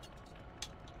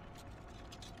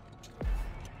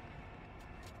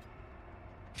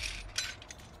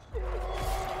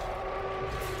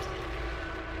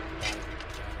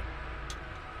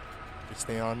 You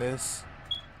stay on this.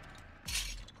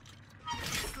 This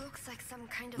looks like some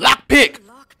kind of Lockpick!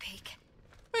 lockpick.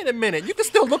 Wait a minute, you can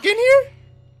still look in here?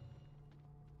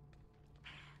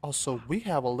 Also, we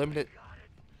have a limited...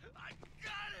 I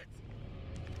got it.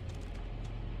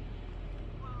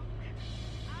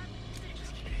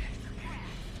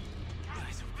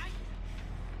 Eyes open.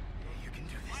 You can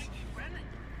do this.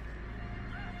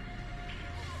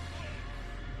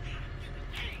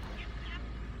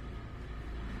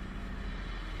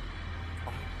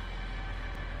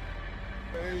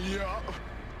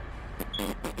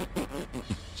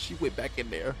 She went back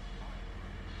in there.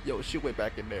 Yo, she went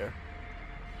back in there.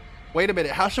 Wait a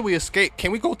minute, how should we escape?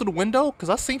 Can we go through the window? Because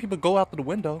I've seen people go out through the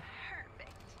window.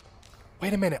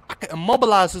 Wait a minute, I can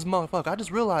immobilize this motherfucker. I just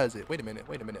realized it. Wait a minute.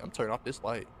 I'm turning off this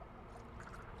light.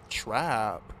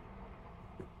 Trap.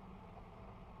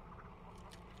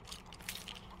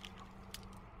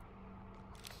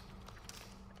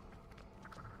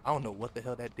 I don't know what the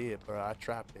hell that did, bro. I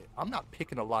trapped it. I'm not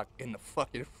picking a lock in the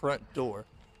fucking front door.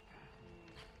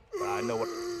 But I know what...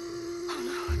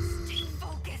 Stay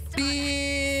focused.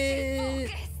 Bitch.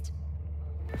 Stay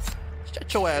focused.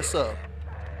 Shut your ass up.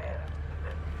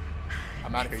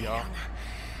 I'm out of here, y'all.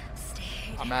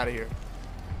 Stay. I'm out of here.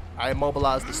 I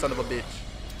immobilized the son of a bitch.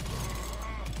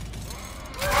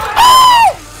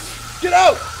 Get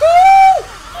out!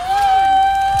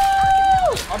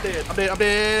 I'm dead.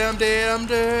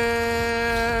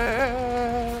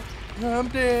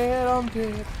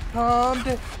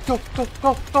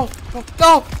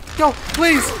 Go,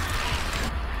 please.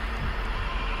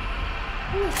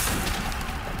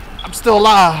 I'm still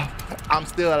alive. I'm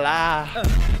still alive.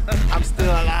 I'm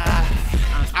still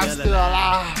alive. I'm still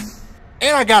alive.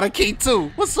 And I got a key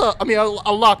too. What's up? I mean, a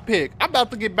lockpick. I'm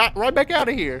about to get right back out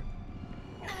of here.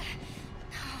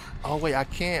 Oh wait, I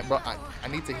can't, bro. I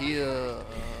need to heal.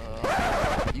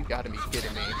 You gotta be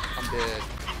kidding me. I'm dead.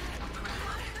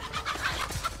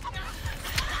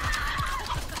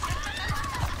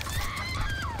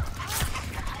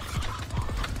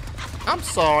 I'm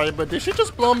sorry, but did she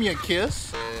just blow me a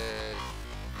kiss?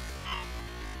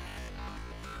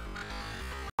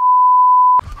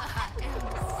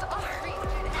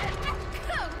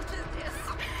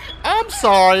 I'm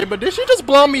sorry, but did she just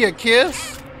blow me a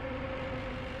kiss?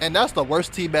 And that's the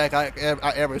worst teabag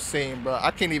I ever seen, bro.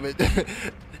 I can't even.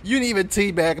 You didn't even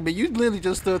teabag me. You literally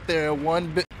just stood there in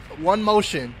one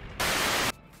motion.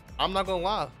 I'm not gonna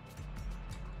lie.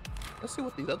 Let's see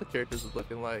what these other characters is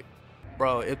looking like,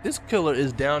 bro. If this killer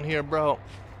is down here, bro,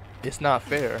 it's not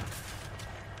fair.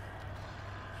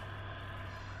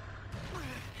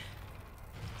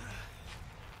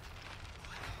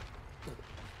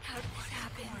 How did this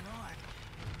happen?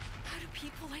 How do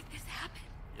people like this happen?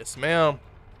 Yes, ma'am.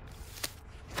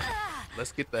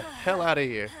 Let's get the hell out of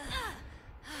here.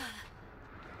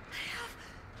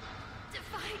 To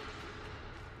find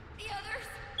the others.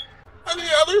 Any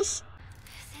others? Is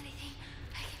anything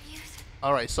I can use?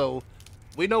 All right, so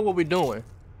we know what we're doing.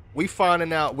 We're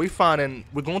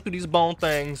going through these bone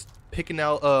things, picking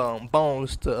out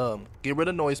bones to get rid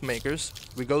of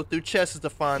noisemakers. We go through chests to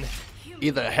find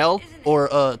either health or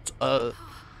a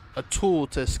tool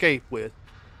to escape with.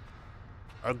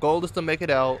 Our goal is to make it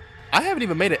out. I haven't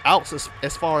even made it out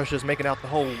as far as just making out the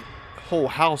whole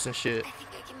house and shit I think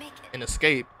I can make it. and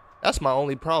escape. That's my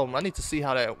only problem. I need to see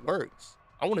how that works.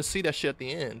 I want to see that shit at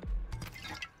the end.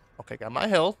 Okay, got my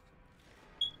health.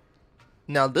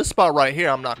 Now this spot right here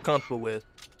I'm not comfortable with.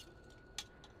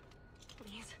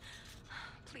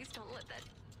 Please don't let that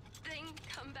thing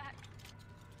come back.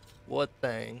 What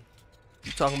thing?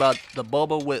 You talking about the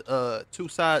bubble with two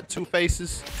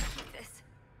faces? Like this.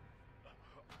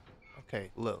 Okay,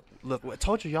 look, I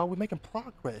told you, y'all, we're making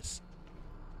progress.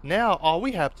 Now all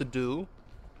we have to do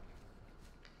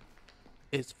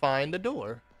is find the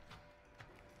door.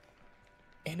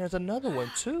 And there's another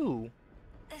one too.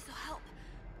 This will help.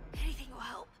 Anything will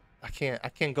help. I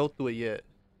can't go through it yet.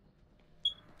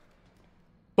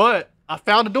 But I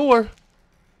found a door.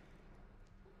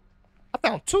 I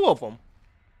found two of them.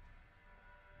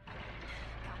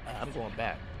 I'm going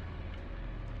back.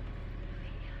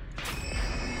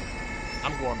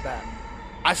 I'm going back.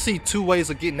 I see two ways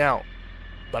of getting out,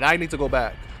 but I need to go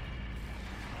back.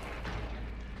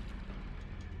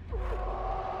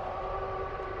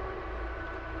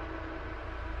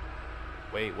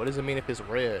 Wait, what does it mean if it's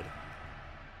red?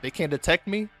 They can't detect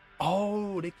me?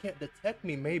 Oh, they can't detect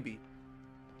me, maybe.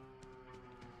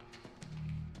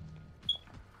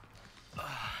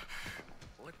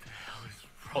 What the hell is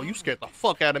wrong? Oh, you scared the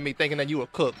fuck out of me thinking that you a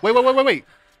cook. Wait.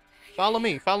 Follow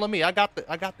me. I got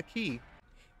the key.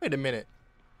 Wait a minute.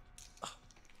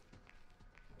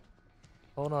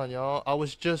 Hold on, y'all.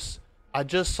 I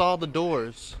just saw the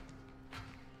doors.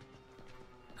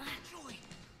 Julie,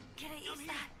 can I use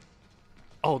that?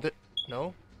 Oh,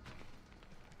 no.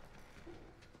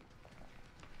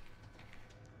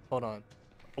 Hold on.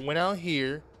 I went out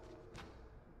here.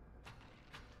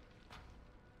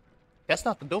 That's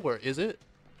not the door, is it?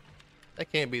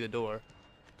 That can't be the door.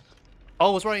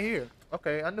 Oh, it's right here.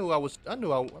 Okay, I knew I was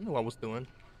doing.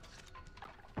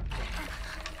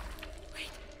 Wait.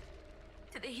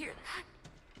 Did they hear that?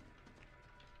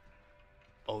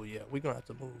 Oh yeah, we're gonna have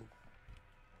to move.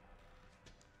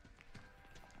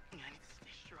 I need to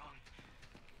stay strong.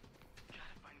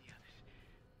 Gotta find the others.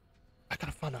 I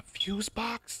gotta find a fuse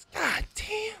box. God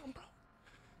damn, bro.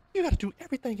 You gotta do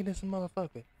everything in this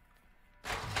motherfucker.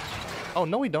 Oh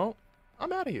no, we don't.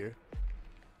 I'm out of here.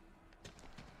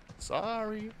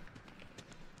 Sorry.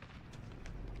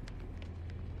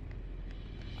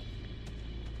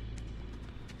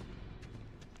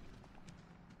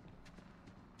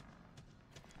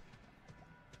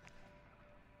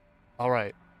 All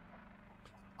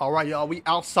right, y'all. We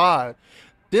outside.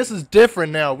 This is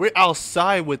different now. We're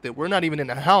outside with it. We're not even in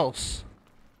the house.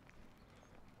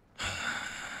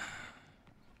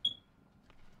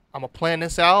 I'm gonna plan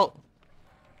this out.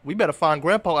 We better find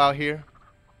Grandpa out here.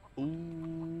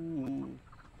 Ooh.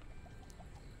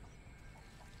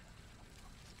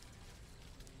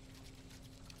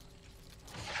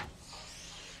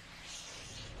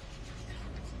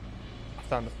 I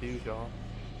found the fuse, y'all.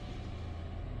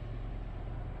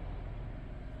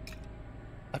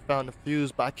 I found the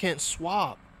fuse, but I can't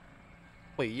swap.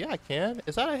 Wait, yeah, I can.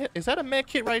 Is that a med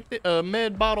kit right there?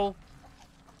 Med bottle?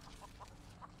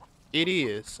 It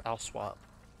is. I'll swap.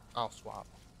 I'll swap.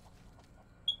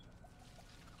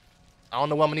 I don't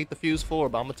know what I'm gonna need the fuse for,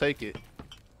 but I'm gonna take it.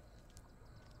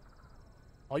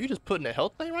 Oh, you just putting a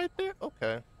health thing right there?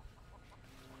 Okay.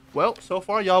 Well, so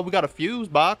far, y'all, we got a fuse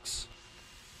box.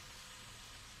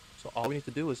 So all we need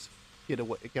to do is get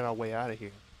our way out of here.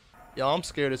 Y'all, I'm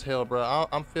scared as hell, bro.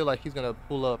 I feel like he's gonna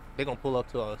pull up. They're gonna pull up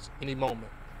to us any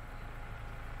moment.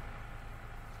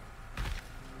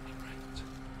 Alright.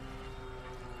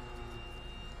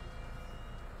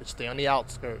 Just stay on the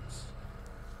outskirts.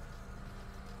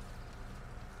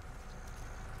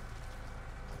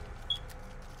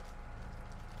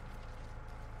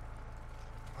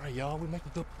 Alright, y'all, we're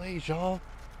making good plays, y'all.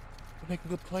 We're making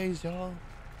good plays, y'all.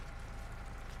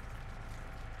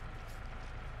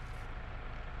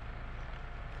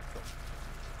 Go.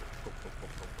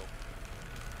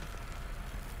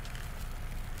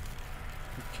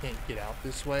 You can't get out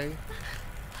this way.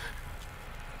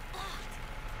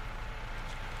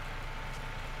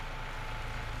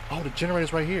 Oh, the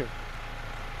generator's right here.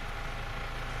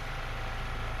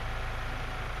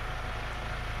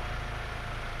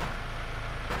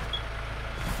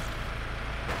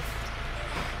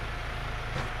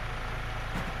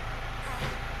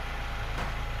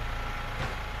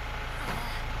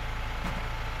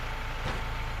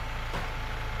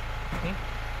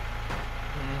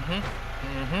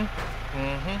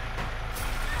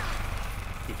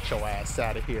 Get your ass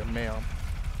out of here, ma'am.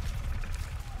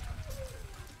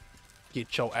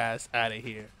 Get your ass out of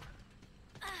here.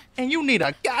 And you need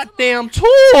a goddamn tool!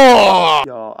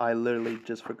 Y'all, I literally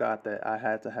just forgot that I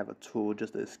had to have a tool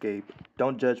just to escape.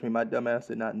 Don't judge me, my dumb ass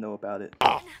did not know about it.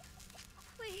 Oh.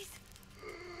 Please.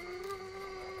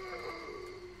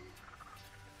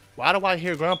 Why do I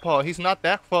hear Grandpa? He's not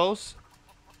that close.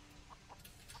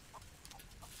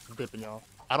 I'm dipping, y'all.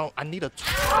 I need a tool.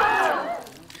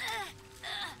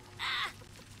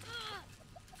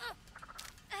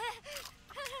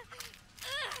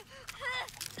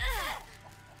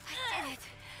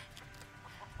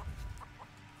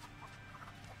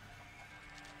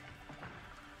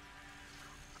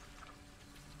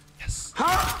 Yes.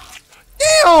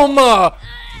 Damn! Oh,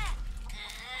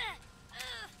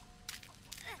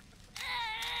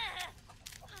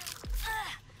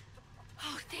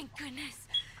 thank goodness.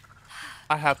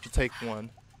 I have to take one.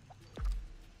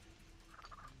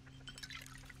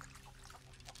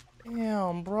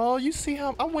 Damn, bro. You see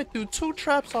how I went through 2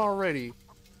 traps already.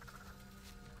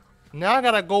 Now I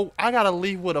gotta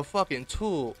leave with a fucking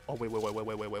tool. Oh, wait.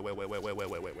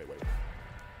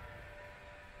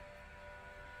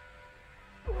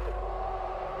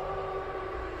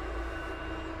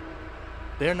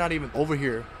 They're not even over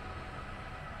here.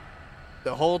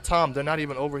 The whole time, they're not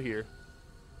even over here.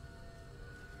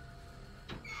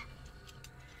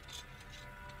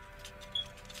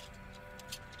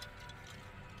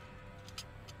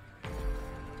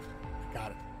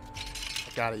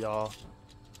 Got it, y'all.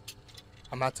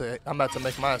 I'm about to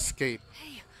make my escape.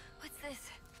 Hey, what's this?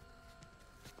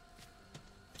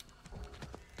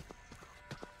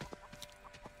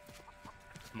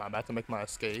 I'm about to make my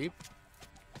escape.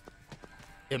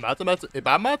 If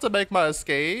I'm about to make my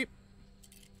escape.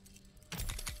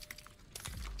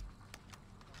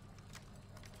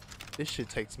 This shit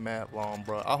takes mad long,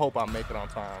 bro. I hope I make it on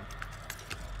time.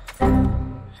 I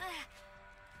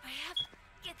have to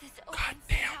get this open. God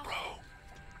damn, bro.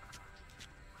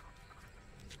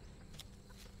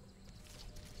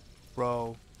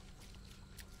 Bro.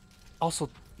 Also,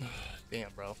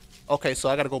 damn, bro. Okay, so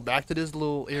I gotta go back to this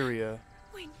little area.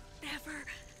 We never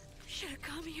should have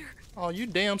come here. Oh, you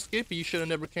damn Skippy. You should have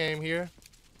never came here.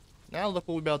 Now look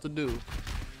what we about to do.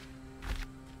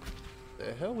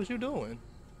 The hell was you doing?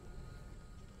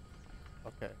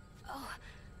 Okay. Oh,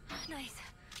 nice.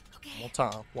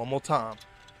 Okay. One more time.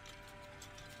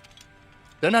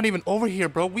 They're not even over here,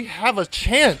 bro. We have a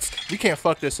chance. We can't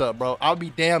fuck this up, bro. I'll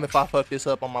be damned if I fuck this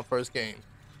up on my first game.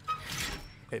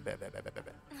 Okay, bet. What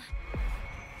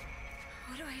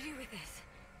do I do with this?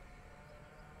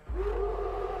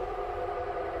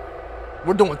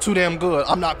 We're doing too damn good.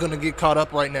 I'm not gonna get caught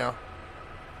up right now.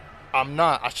 I'm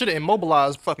not. I should have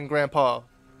immobilized fucking Grandpa.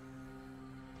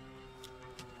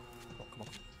 Come on.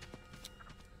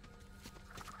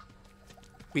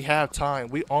 We have time.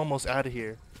 We almost out of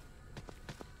here.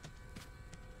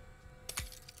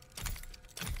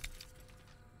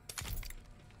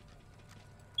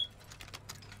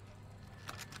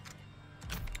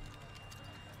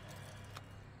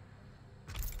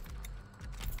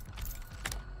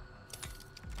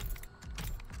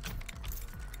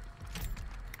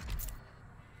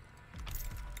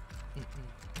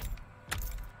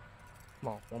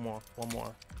 on. One more. One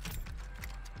more.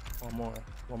 One more.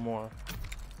 One more.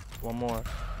 One more.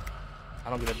 I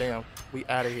don't give a damn. We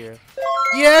out of here.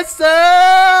 Yes,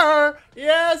 sir!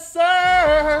 Yes,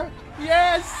 sir!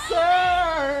 Yes,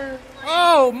 sir!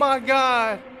 Oh my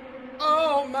God!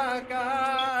 Oh my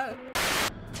God!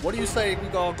 What do you say we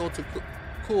all go to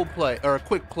cool play or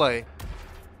quick play,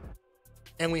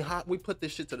 and we put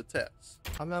this shit to the test?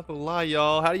 I'm not gonna lie,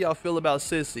 y'all. How do y'all feel about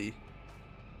Sissy?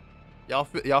 Y'all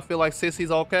feel like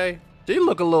Sissy's okay? She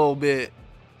look a little bit.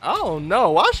 I don't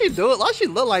know. Why she do it? Why she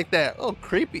look like that? Oh,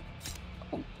 creepy.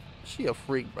 Oh, she a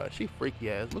freak, bro. She freaky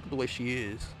ass. Look at the way she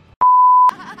is.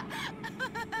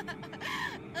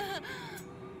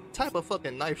 Type of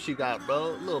fucking knife she got,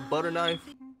 bro. A little butter knife.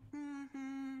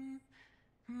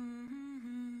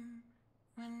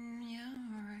 When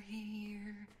you're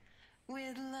here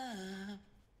with love,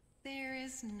 there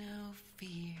is no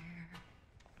fear.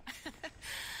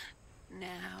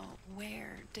 Now,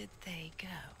 where did they go?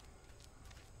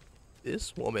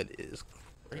 This woman is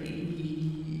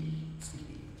crazy.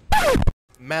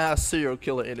 Mass serial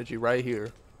killer energy right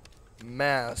here.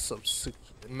 Massive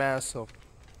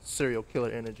serial killer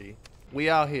energy. We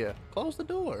out here. Close the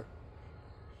door.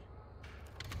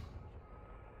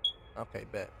 Okay,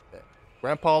 bet.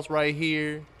 Grandpa's right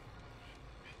here.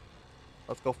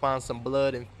 Let's go find some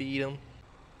blood and feed him.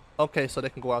 Okay, so they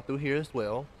can go out through here as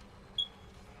well.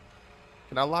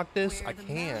 Can I lock this? I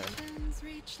can.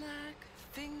 Reach like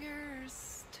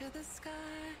fingers to the sky.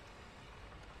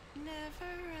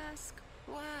 Never ask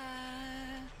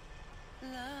why.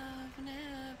 Love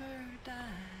never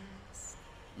dies.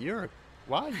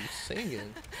 Why are you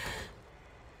singing?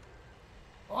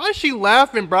 Why is she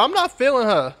laughing, bro? I'm not feeling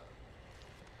her.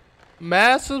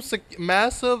 Massive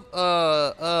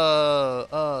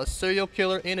serial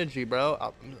killer energy,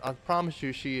 bro. I promise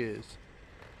you she is.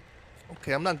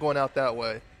 Okay, I'm not going out that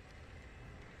way.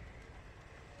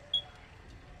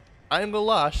 I ain't gonna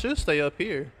lie, I should stay up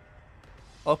here.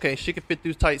 Okay, she can fit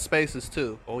through tight spaces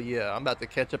too. Oh yeah, I'm about to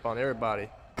catch up on everybody.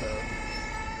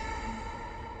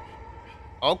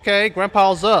 Okay,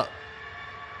 Grandpa's up.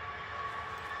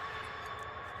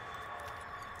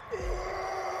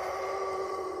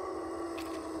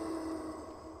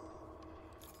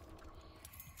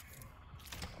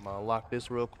 I'm gonna lock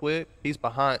this real quick. He's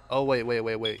behind. Oh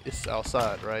wait. It's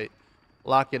outside, right?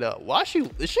 Lock it up. Why she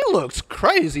looks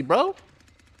crazy, bro.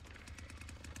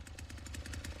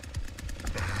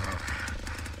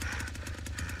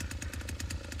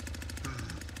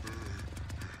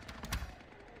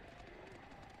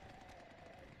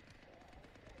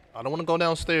 I don't want to go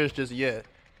downstairs just yet.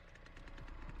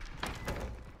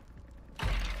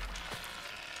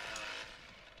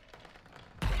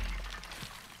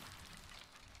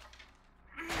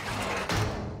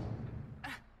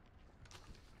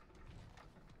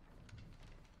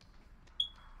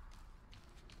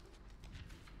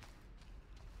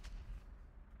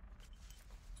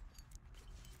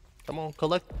 Come on,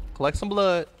 collect some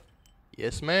blood.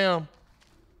 Yes, ma'am.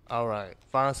 All right,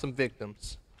 find some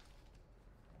victims.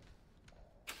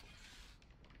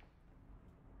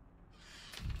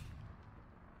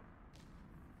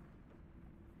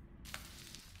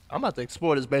 I'm about to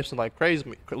explore this basement like crazy.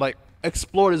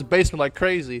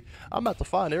 I'm about to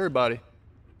find everybody.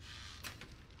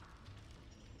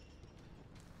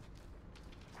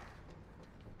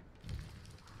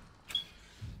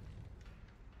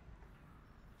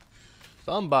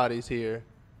 Somebody's here.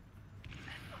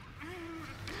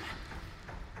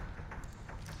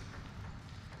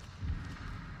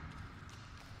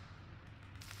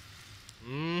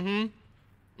 I'm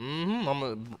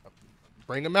gonna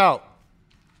bring him out.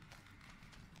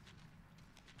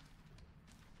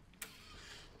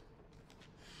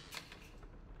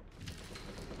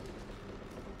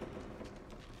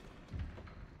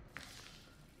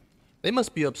 They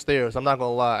must be upstairs. I'm not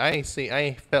gonna lie. I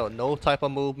ain't felt no type of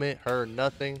movement, heard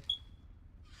nothing.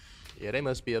 Yeah, they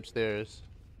must be upstairs.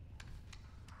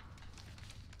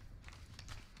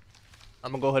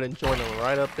 I'm gonna go ahead and join them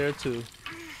right up there too.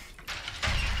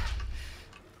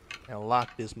 And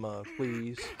lock this mug,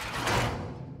 please.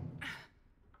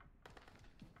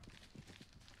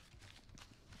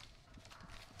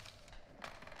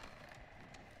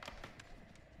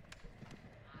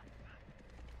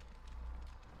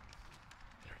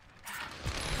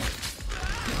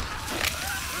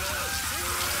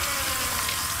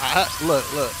 Look.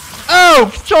 Oh,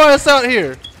 get your ass out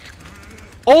here.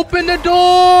 Open the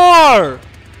door.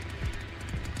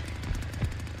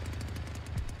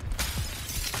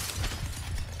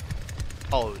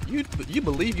 Oh, you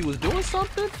believe you was doing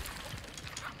something?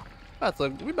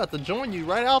 We about to join you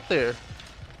right out there.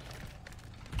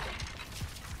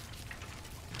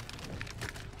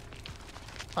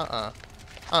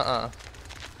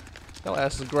 Your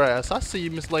ass is grass. I see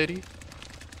you, Miss Lady.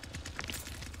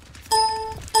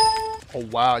 Oh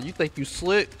wow, you think you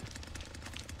slick?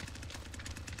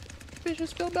 Bitch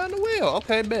just fell down the wheel.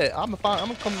 Okay, bet. I'm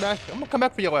gonna come back. I'm gonna come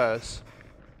back for your ass.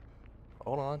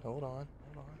 Hold on.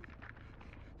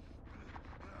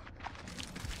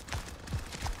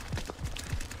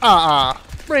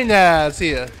 Bring that ass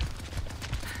here.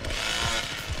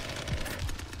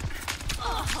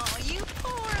 Oh, you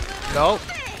poor little Nope.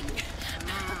 thing.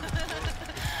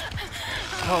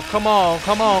 Oh, come on.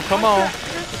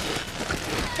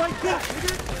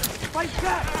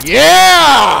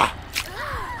 Yeah!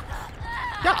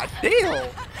 God damn!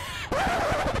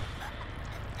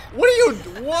 What are you?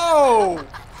 Whoa!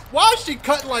 Why is she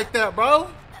cutting like that, bro?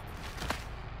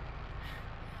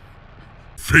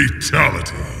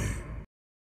 Fatality.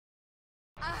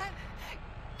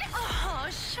 Oh,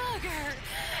 sugar.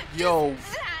 Yo,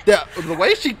 the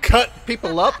way she cut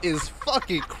people up is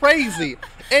fucking crazy,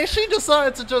 and she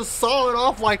decided to just saw it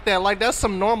off like that. Like that's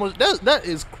some normal. That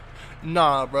is,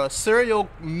 nah, bro.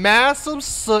 Massive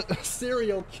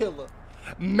serial killer.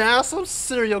 Massive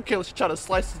serial killer. She tried to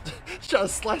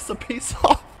slice a piece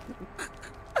off.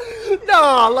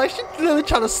 Nah, like she literally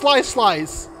trying to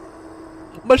slice.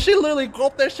 But she literally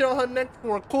groped that shit on her neck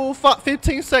for a cool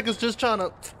 15 seconds, just trying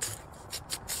to.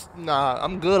 Nah,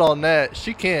 I'm good on that.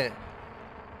 She can't.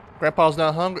 Grandpa's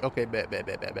not hungry. Okay, bet.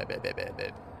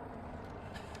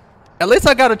 At least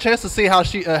I got a chance to see how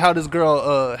this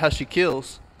girl, how she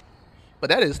kills. But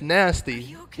that is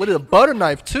nasty. With a butter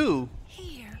knife too.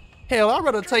 Here. Hell, I'd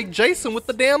rather take Jason with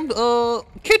the damn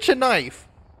kitchen knife.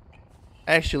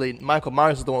 Actually, Michael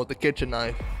Myers is the one with the kitchen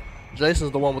knife.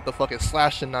 Jason's the one with the fucking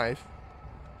slashing knife.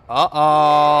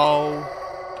 Uh-oh.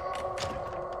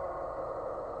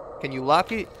 Can you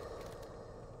lock it?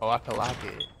 Oh, I can lock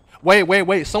it.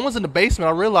 Wait. Someone's in the basement.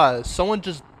 I realized.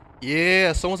 Someone's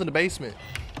in the basement.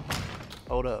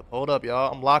 Hold up,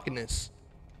 y'all. I'm locking this.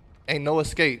 Ain't no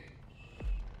escape.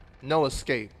 No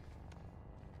escape.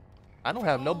 I don't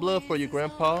have no blood for you,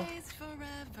 Grandpa.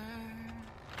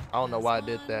 I don't know why I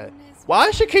did that. Why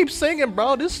does she keep singing,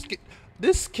 bro? This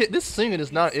singing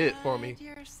is not it for me.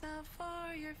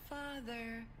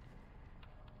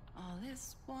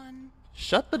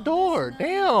 Shut the door.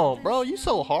 Damn, bro. You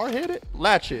so hard-headed.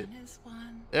 Latch it.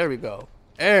 There we go.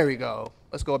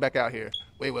 Let's go back out here.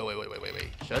 Wait.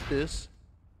 Shut this.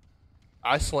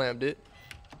 I slammed it.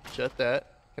 Shut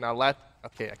that. Can I latch?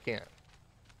 Okay, I can't.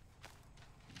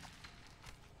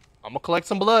 I'm gonna collect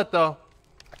some blood though.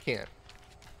 I can't.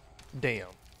 Damn.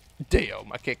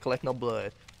 I can't collect no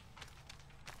blood.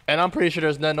 And I'm pretty sure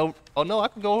there's nothing. Oh no, I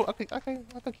can go. I can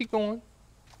keep going.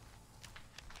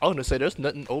 I was gonna say there's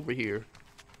nothing over here.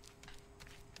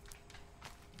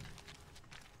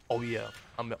 Oh yeah,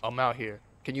 I'm out here.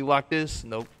 Can you lock this?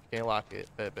 Nope, can't lock it.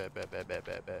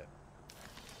 Bet.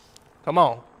 Come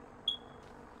on.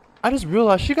 I just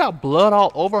realized she got blood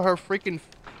all over her freaking.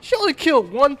 She only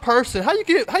killed one person. How you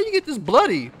get this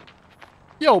bloody?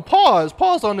 Yo,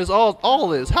 pause on this all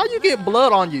this. How you get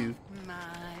blood on you?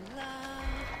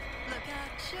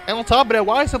 And on top of that,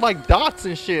 why is it like dots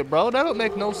and shit, bro? That don't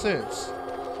make no sense.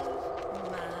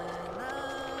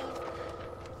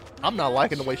 I'm not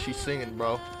liking the way she's singing,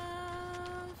 bro.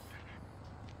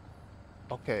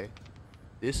 Okay,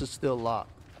 this is still locked.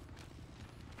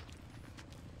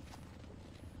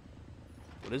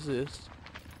 What is this?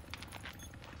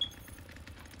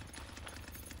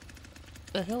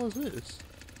 What the hell is this?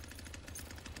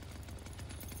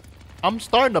 I'm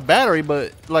starting the battery,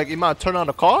 but like, am I turn on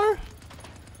the car?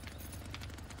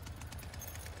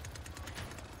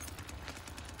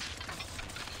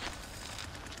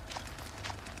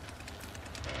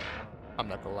 I'm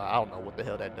not gonna lie, I don't know what the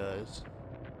hell that does.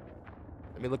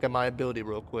 Let me look at my ability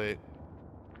real quick.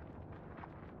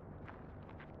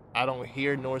 I don't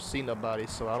hear nor see nobody,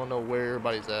 so I don't know where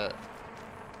everybody's at.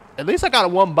 At least I got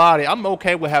one body. I'm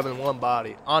okay with having one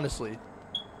body, honestly.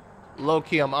 Low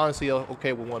key, I'm honestly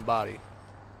okay with one body.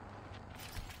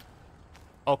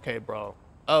 Okay, bro.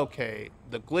 Okay,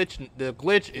 the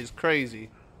glitch is crazy.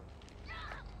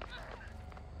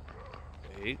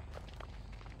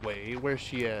 Wait, where's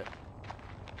she at?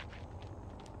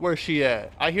 Where's she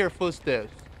at? I hear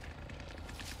footsteps.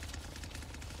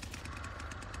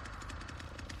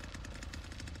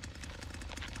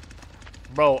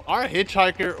 Bro, our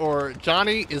hitchhiker or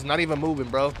Johnny is not even moving,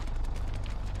 bro.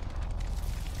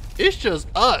 It's just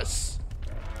us.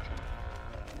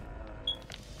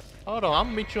 Hold on, I'm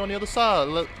gonna meet you on the other side.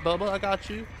 Look, Bubba, I got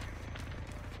you.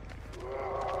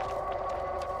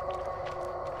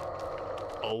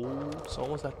 Oh,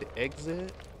 someone's at the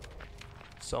exit.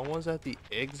 Someone's at the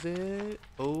exit.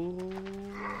 Oh.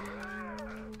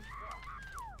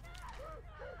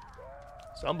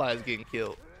 Somebody's getting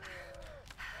killed.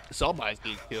 Somebody's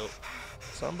getting killed.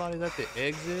 Somebody's at the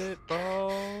exit,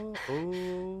 bro.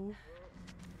 Ooh.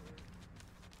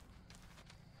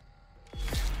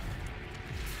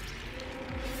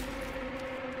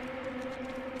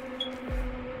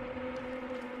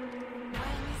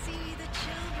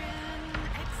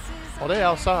 Oh, they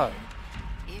outside.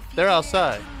 They're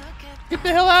outside. Get the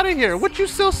hell out of here. What you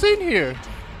still sitting here?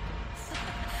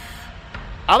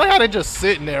 I like how they just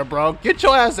sitting there, bro. Get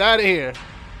your ass out of here.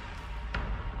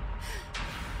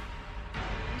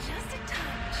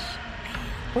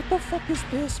 What the fuck is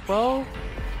this, bro?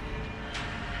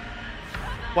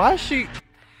 Why is she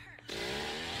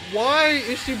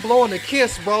blowing a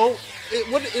kiss, bro?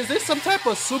 What is this, some type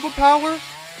of superpower?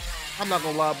 I'm not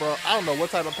gonna lie, bro. I don't know what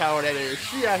type of power that is.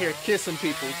 She out here kissing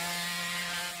people.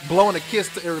 Blowing a kiss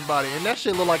to everybody. And that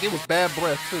shit look like it was bad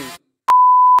breath, too.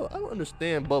 I don't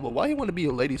understand Bubba. Why he want to be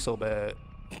a lady so bad?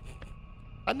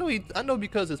 I know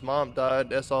because his mom died,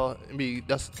 that's all. I mean,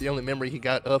 that's the only memory he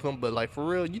got of him. But, like, for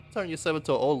real, you turn yourself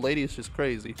into an old lady, it's just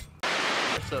crazy.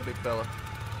 What's up, big fella?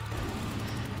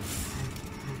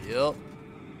 Yep.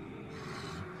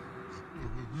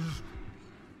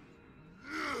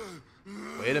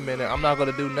 Wait a minute, I'm not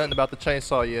gonna do nothing about the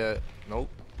chainsaw yet. Nope.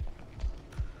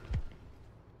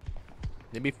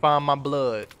 Let me find my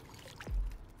blood.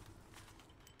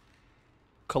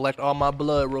 Collect all my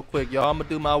blood real quick, y'all. I'm gonna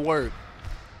do my work.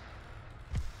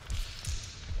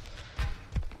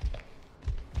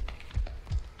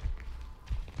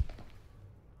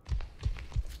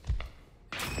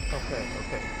 Okay.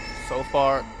 So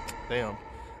far, damn.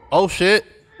 Oh shit.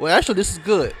 Well, actually, this is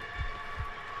good.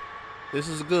 This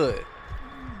is good.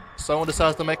 Someone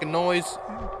decides to make a noise,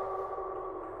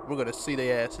 we're gonna see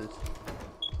their asses.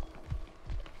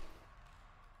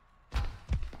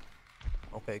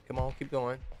 Okay, come on, keep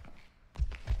going.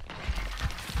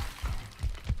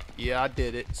 Yeah, I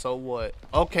did it. So what?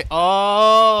 Okay.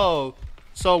 Oh,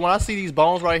 so when I see these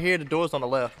bones right here, the door's on the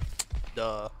left.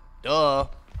 Duh.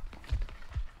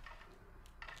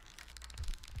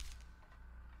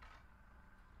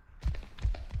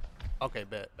 Okay,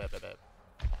 bet.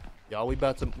 Y'all, we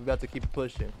about to keep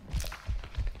pushing.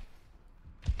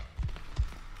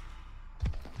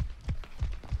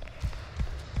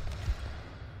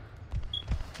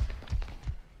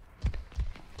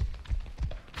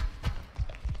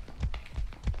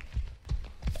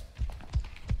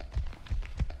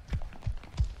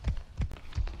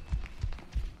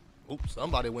 Oops,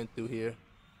 somebody went through here.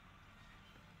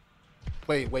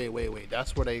 Wait.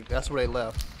 That's where they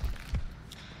left.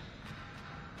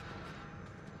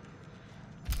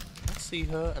 See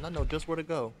her and I know just where to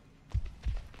go.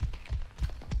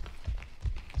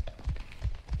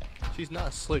 She's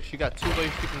not slick. She got 2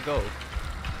 ways she can go.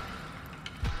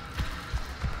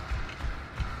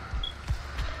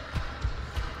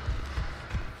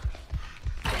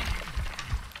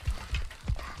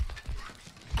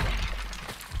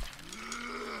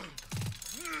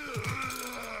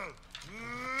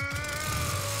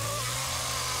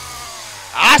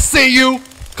 I see you.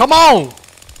 Come on.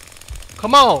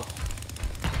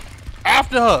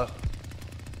 After her.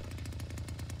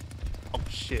 Oh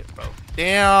shit, bro.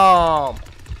 Damn.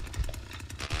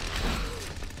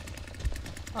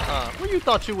 What you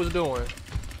thought you was doing?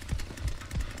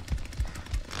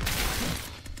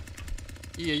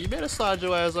 Yeah, you better slide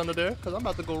your ass under there, cause I'm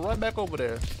about to go right back over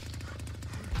there.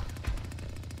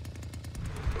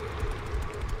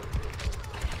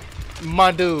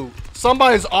 My dude,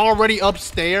 somebody's already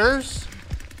upstairs.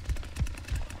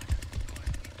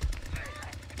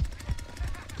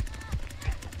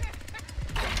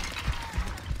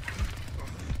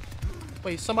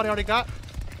 Wait, somebody already got?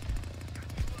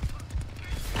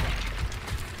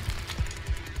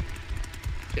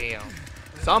 Damn.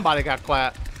 Somebody got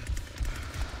clapped.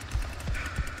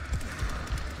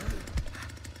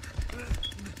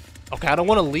 Okay, I don't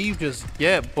want to leave just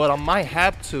yet, but I might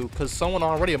have to, because someone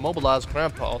already immobilized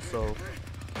Grandpa, so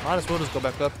might as well just go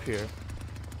back up here.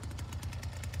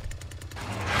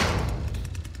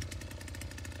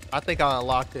 I think I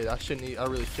unlocked it. I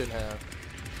really shouldn't have.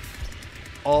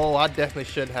 Oh, I definitely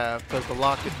shouldn't have, because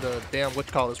the damn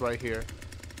witchcaller's right here.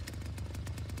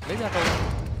 Maybe I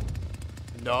can.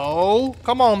 No,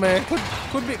 come on, man.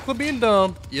 Quit being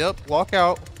dumb. Yep, walk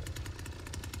out.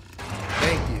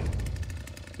 Thank you.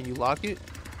 Can you lock it?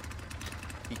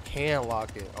 He can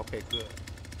lock it. Okay, good.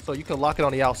 So you can lock it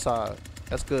on the outside.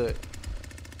 That's good.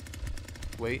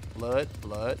 Wait, blood.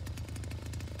 Let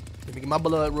me get my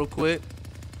blood real quick.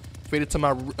 Feed it to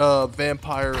my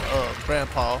vampire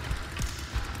grandpa.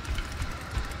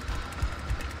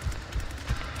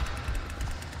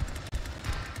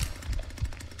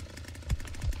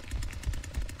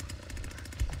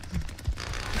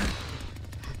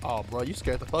 Oh, bro, you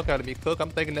scared the fuck out of me, Cook. I'm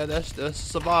thinking that's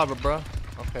Survivor, bro.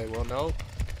 Okay, well, no.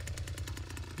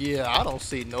 Yeah, I don't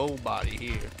see nobody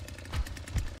here.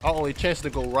 Our only chance to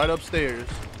go right upstairs.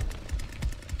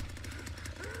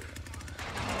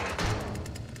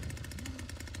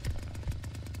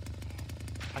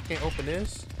 I can't open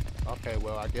this? Okay,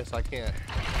 well, I guess I can't.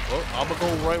 Well, I'm gonna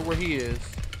go right where he is.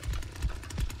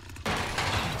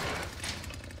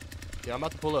 Yeah, I'm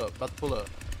about to pull up.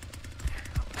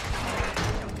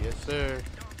 Yes, sir.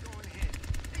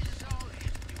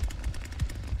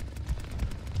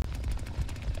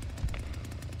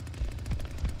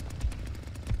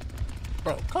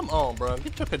 Bro, come on, bro.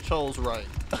 Get your controls right.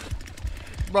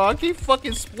 Bro, I keep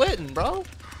fucking splitting, bro.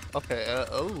 Okay,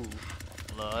 oh.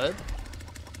 Blood.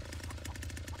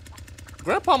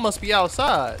 Grandpa must be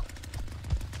outside.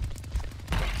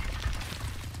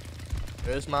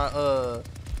 There's my, I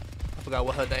forgot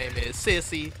what her name is.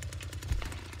 Sissy.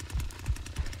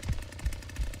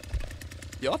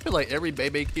 Yo, I feel like every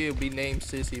baby kid be named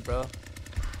Sissy, bro.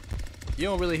 You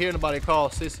don't really hear nobody call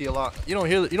Sissy a lot. You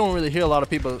don't really hear a lot of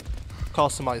people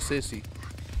call somebody Sissy.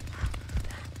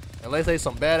 Unless they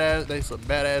some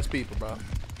badass people, bro.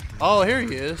 Oh, here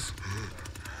he is.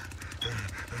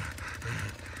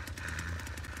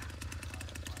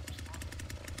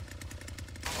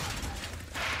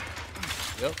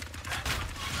 Yep.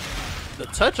 The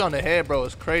touch on the head, bro,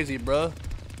 is crazy, bro.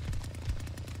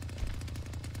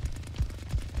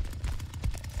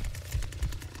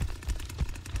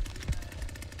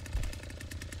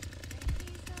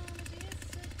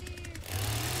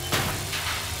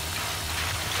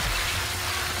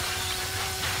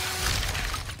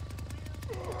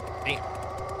 Damn.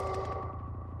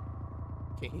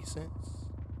 Can he sense?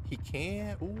 He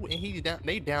can. Ooh, and he down.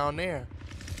 They down there.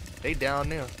 They down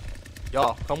there.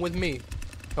 Y'all, come with me.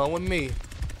 Come with me.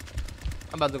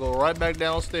 I'm about to go right back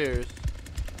downstairs.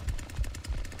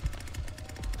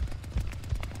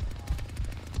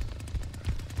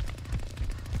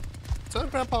 Tell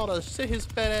Grandpa to sit his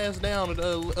fat ass down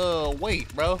and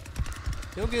wait, bro.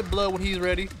 He'll get blood when he's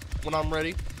ready. When I'm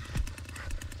ready.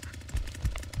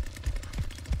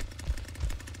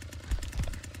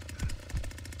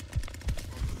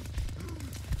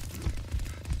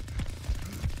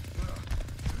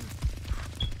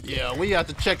 Yeah, we have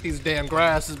to check these damn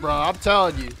grasses, bro. I'm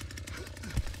telling you.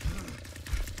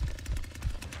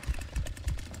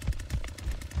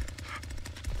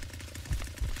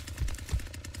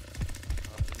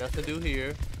 Nothing to do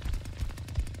here.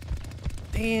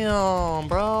 Damn,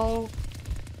 bro.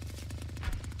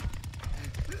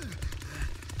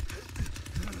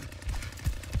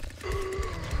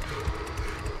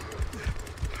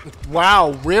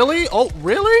 Wow, really? Oh,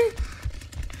 really?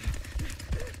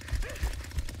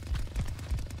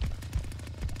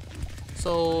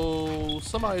 So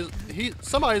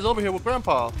somebody's over here with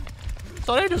Grandpa.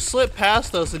 So they just slip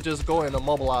past us and just go in and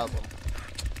immobilize them.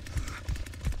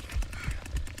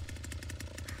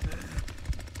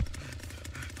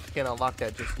 Can't unlock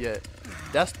that just yet.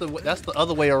 That's the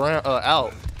other way around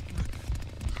out.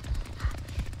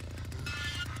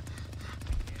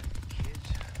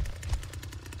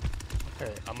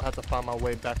 Okay, I'm gonna have to find my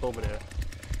way back over there.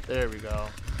 There we go.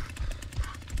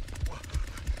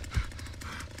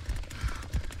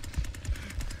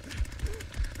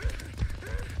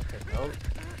 Nope.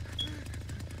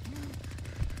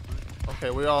 Okay,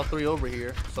 we're all three over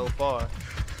here so far.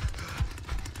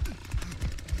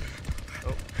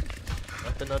 Oh,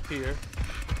 nothing up here.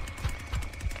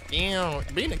 Damn,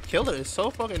 being a killer is so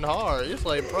fucking hard. It's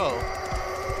like, bro.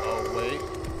 Oh, wait.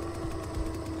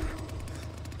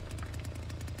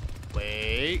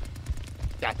 Wait.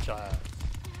 Gotcha.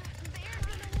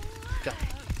 Gotcha.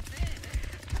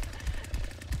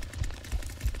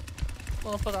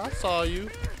 Motherfucker, I saw you.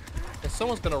 And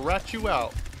someone's gonna rat you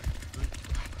out.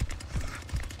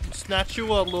 Snatch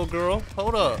you up, little girl.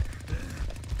 Hold up.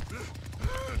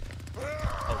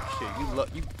 Oh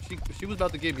shit, she was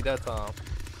about to get me that time.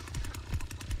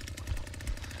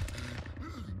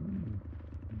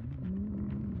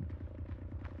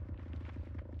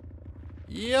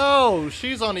 Yo,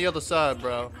 she's on the other side,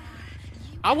 bro.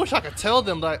 I wish I could tell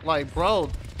them that, like,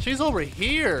 bro, she's over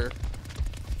here.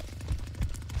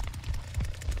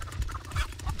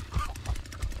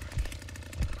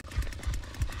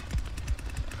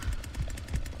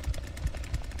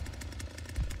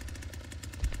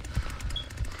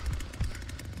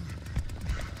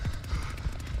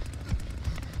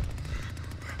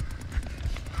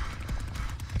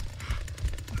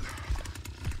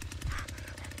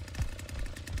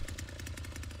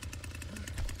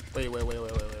 Wait.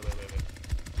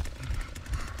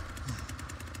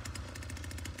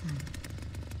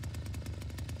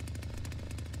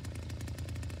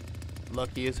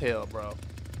 Lucky as hell, bro.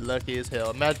 Lucky as hell.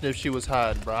 Imagine if she was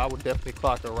hiding, bro. I would definitely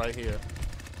clock her right here.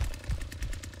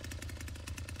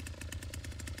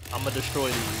 I'm gonna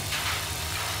destroy these.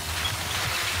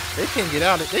 They can't get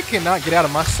out. They cannot get out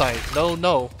of my sight. No,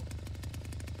 no.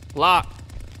 Lock.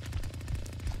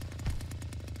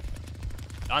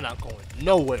 I'm not going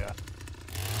nowhere.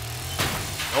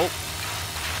 Nope.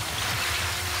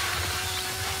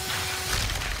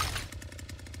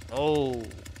 Oh,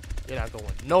 you're not going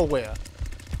nowhere.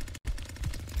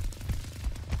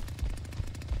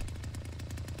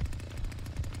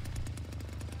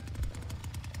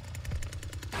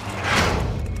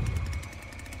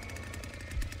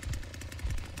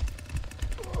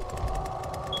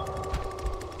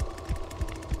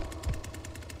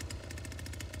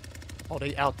 Oh,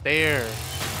 they out there.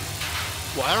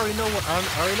 Well, I already know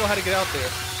how to get out there.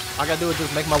 All I gotta do is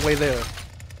just make my way there.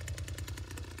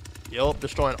 Yup,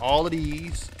 destroying all of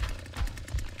these.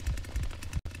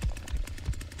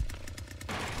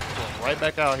 Going right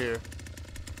back out here.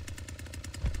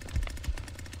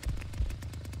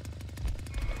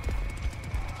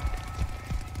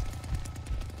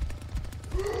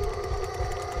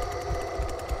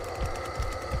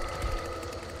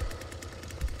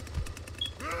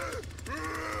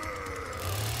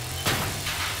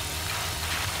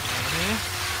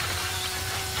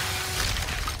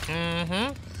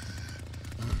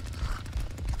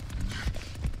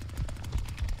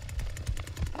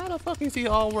 How the fuck is he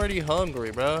already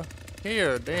hungry, bro?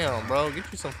 Here, damn, bro. Get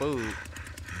you some food.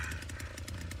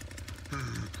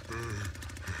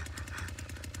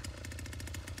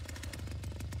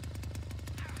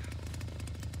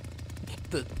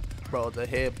 Bro, the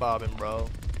head bobbing, bro.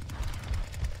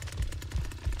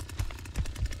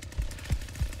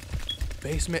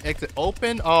 Basement exit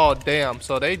open? Oh, damn.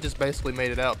 So they just basically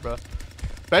made it out, bro.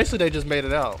 Basically, they just made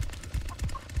it out.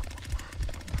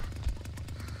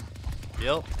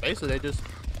 Yep. Basically,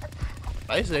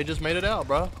 they just made it out,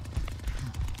 bro.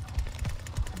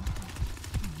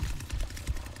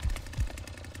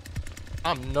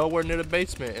 I'm nowhere near the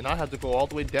basement, and I have to go all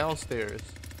the way downstairs.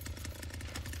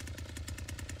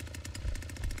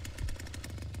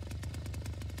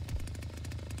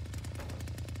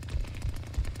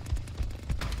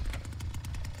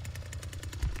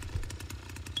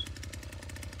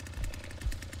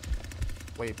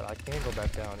 Wait, but I can't go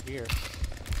back down here.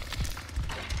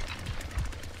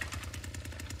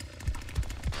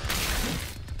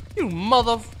 You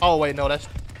mother... Oh, wait, no, that's...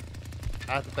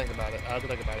 I have to think about it.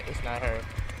 It's not her.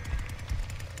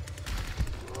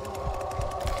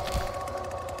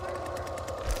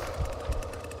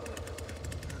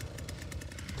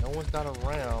 No one's not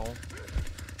around.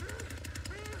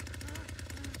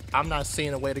 I'm not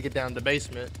seeing a way to get down to the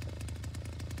basement.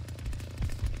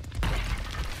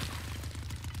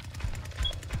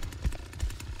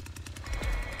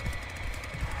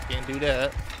 Can't do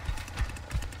that.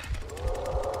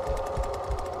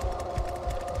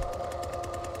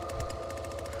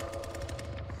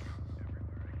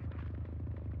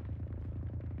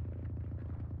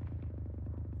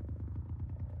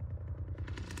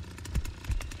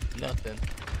 Nothing.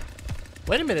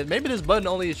 Wait a minute, maybe this button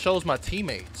only shows my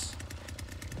teammates.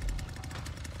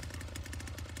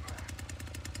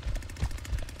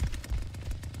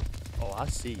 Oh, I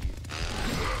see you.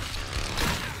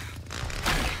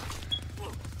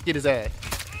 Get his ass.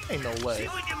 Ain't no way. See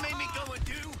what you made me go and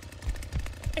do?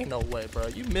 Ain't no way, bro.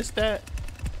 You missed that?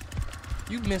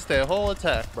 You missed that whole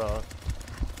attack, bro.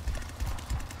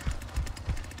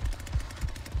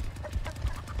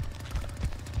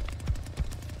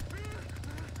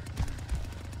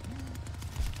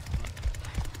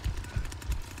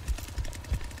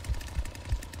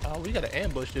 Oh, we gotta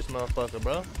ambush this motherfucker,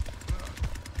 bro.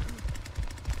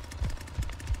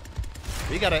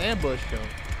 We gotta ambush him.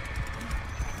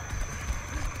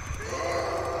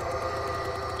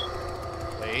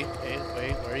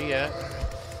 Wait, where you at?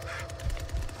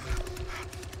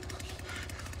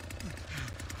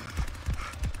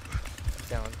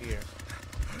 Down here.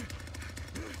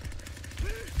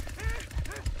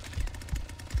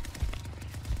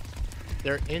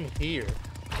 They're in here.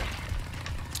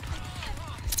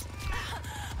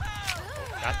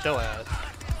 Got your ass.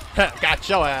 Got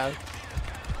your ass.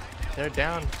 They're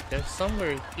down. They're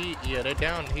somewhere here. Yeah, they're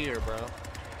down here, bro.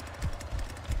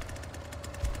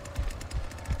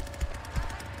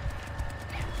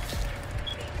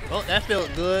 Oh, that felt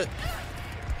good.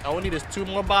 All we need is 2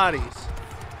 more bodies.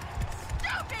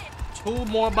 2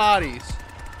 more bodies.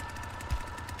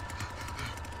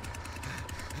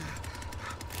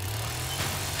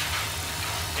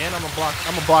 And I'm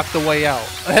gonna block the way out.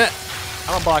 I'm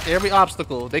gonna block every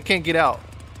obstacle. They can't get out.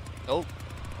 Nope.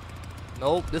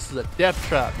 Nope, this is a death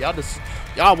trap.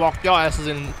 Y'all walk y'all asses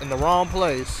in the wrong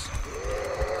place.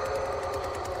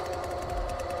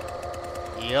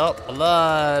 Yep,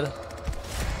 blood.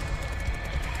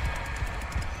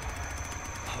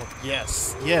 Oh,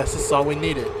 yes, yes, this is all we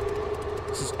needed.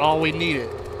 This is all we needed.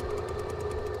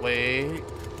 Wait.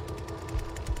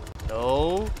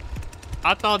 No.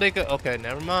 I thought they could. Okay,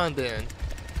 never mind then.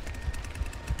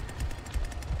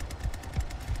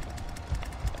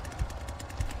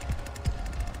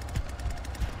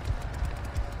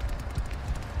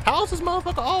 How's this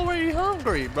motherfucker already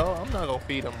hungry, bro? I'm not gonna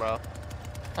feed him, bro.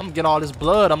 I'm gonna get all this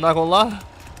blood, I'm not gonna lie.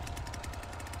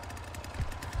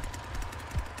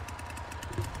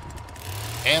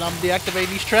 And I'm deactivating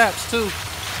these traps too.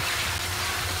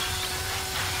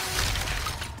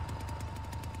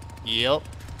 Yep.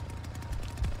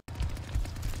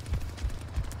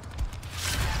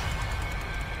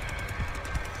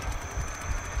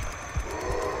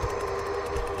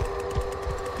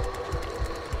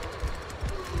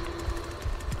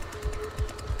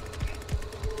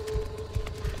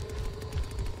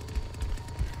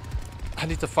 I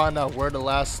need to find out where the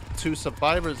last 2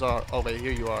 survivors are. Oh wait,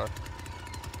 here you are.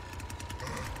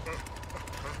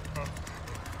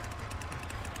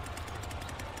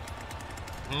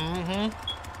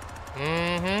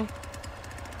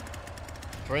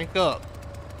 Drink up.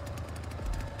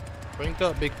 Drink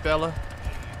up, big fella.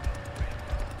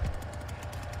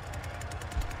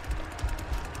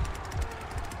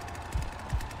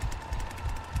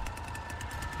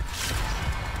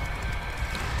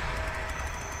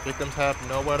 Victims have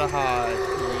nowhere to hide.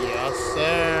 Yes,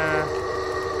 sir.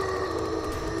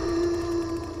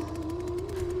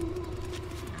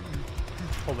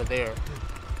 Over there.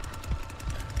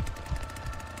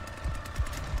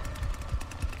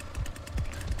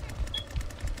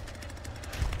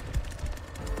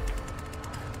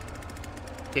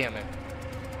 Damn it.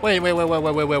 Wait.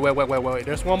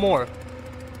 There's one more.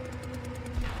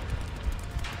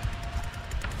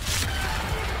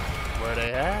 Where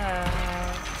they at?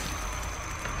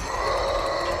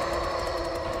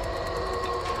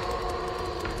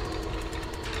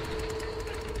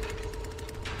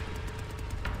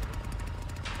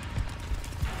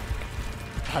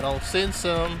 I don't sense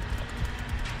them.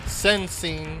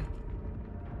 Sensing.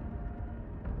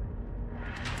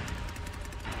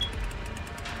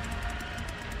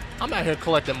 I'm out here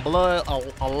collecting blood,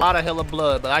 a lot of hella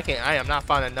blood, but I am not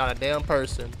finding not a damn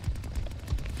person.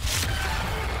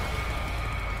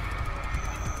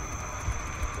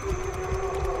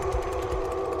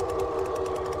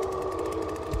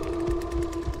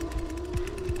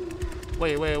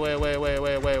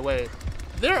 Wait.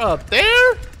 They're up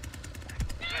there?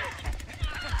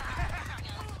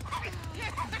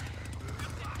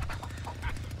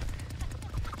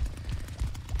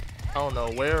 I don't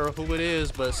know where or who it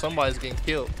is, but somebody's getting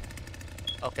killed.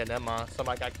 Okay, never mind.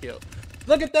 Somebody got killed.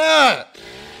 Look at that!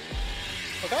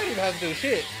 Look, I didn't even have to do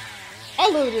shit. I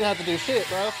literally didn't have to do shit,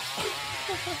 bro.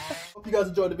 Hope you guys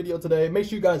enjoyed the video today. Make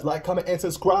sure you guys like, comment, and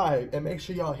subscribe. And make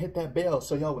sure y'all hit that bell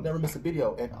so y'all will never miss a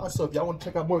video. And also, if y'all want to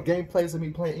check out more gameplays of me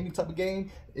playing any type of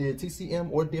game, TCM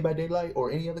or Dead by Daylight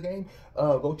or any other game,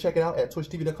 go check it out at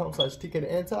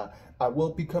twitchtv.com/TKTheAnti. I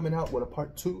will be coming out with a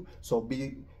part 2, so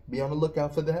be on the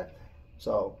lookout for that.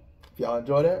 So, if y'all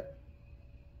enjoy that,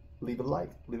 leave a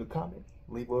like, leave a comment,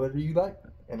 leave whatever you like,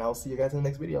 and I'll see you guys in the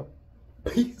next video.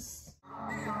 Peace.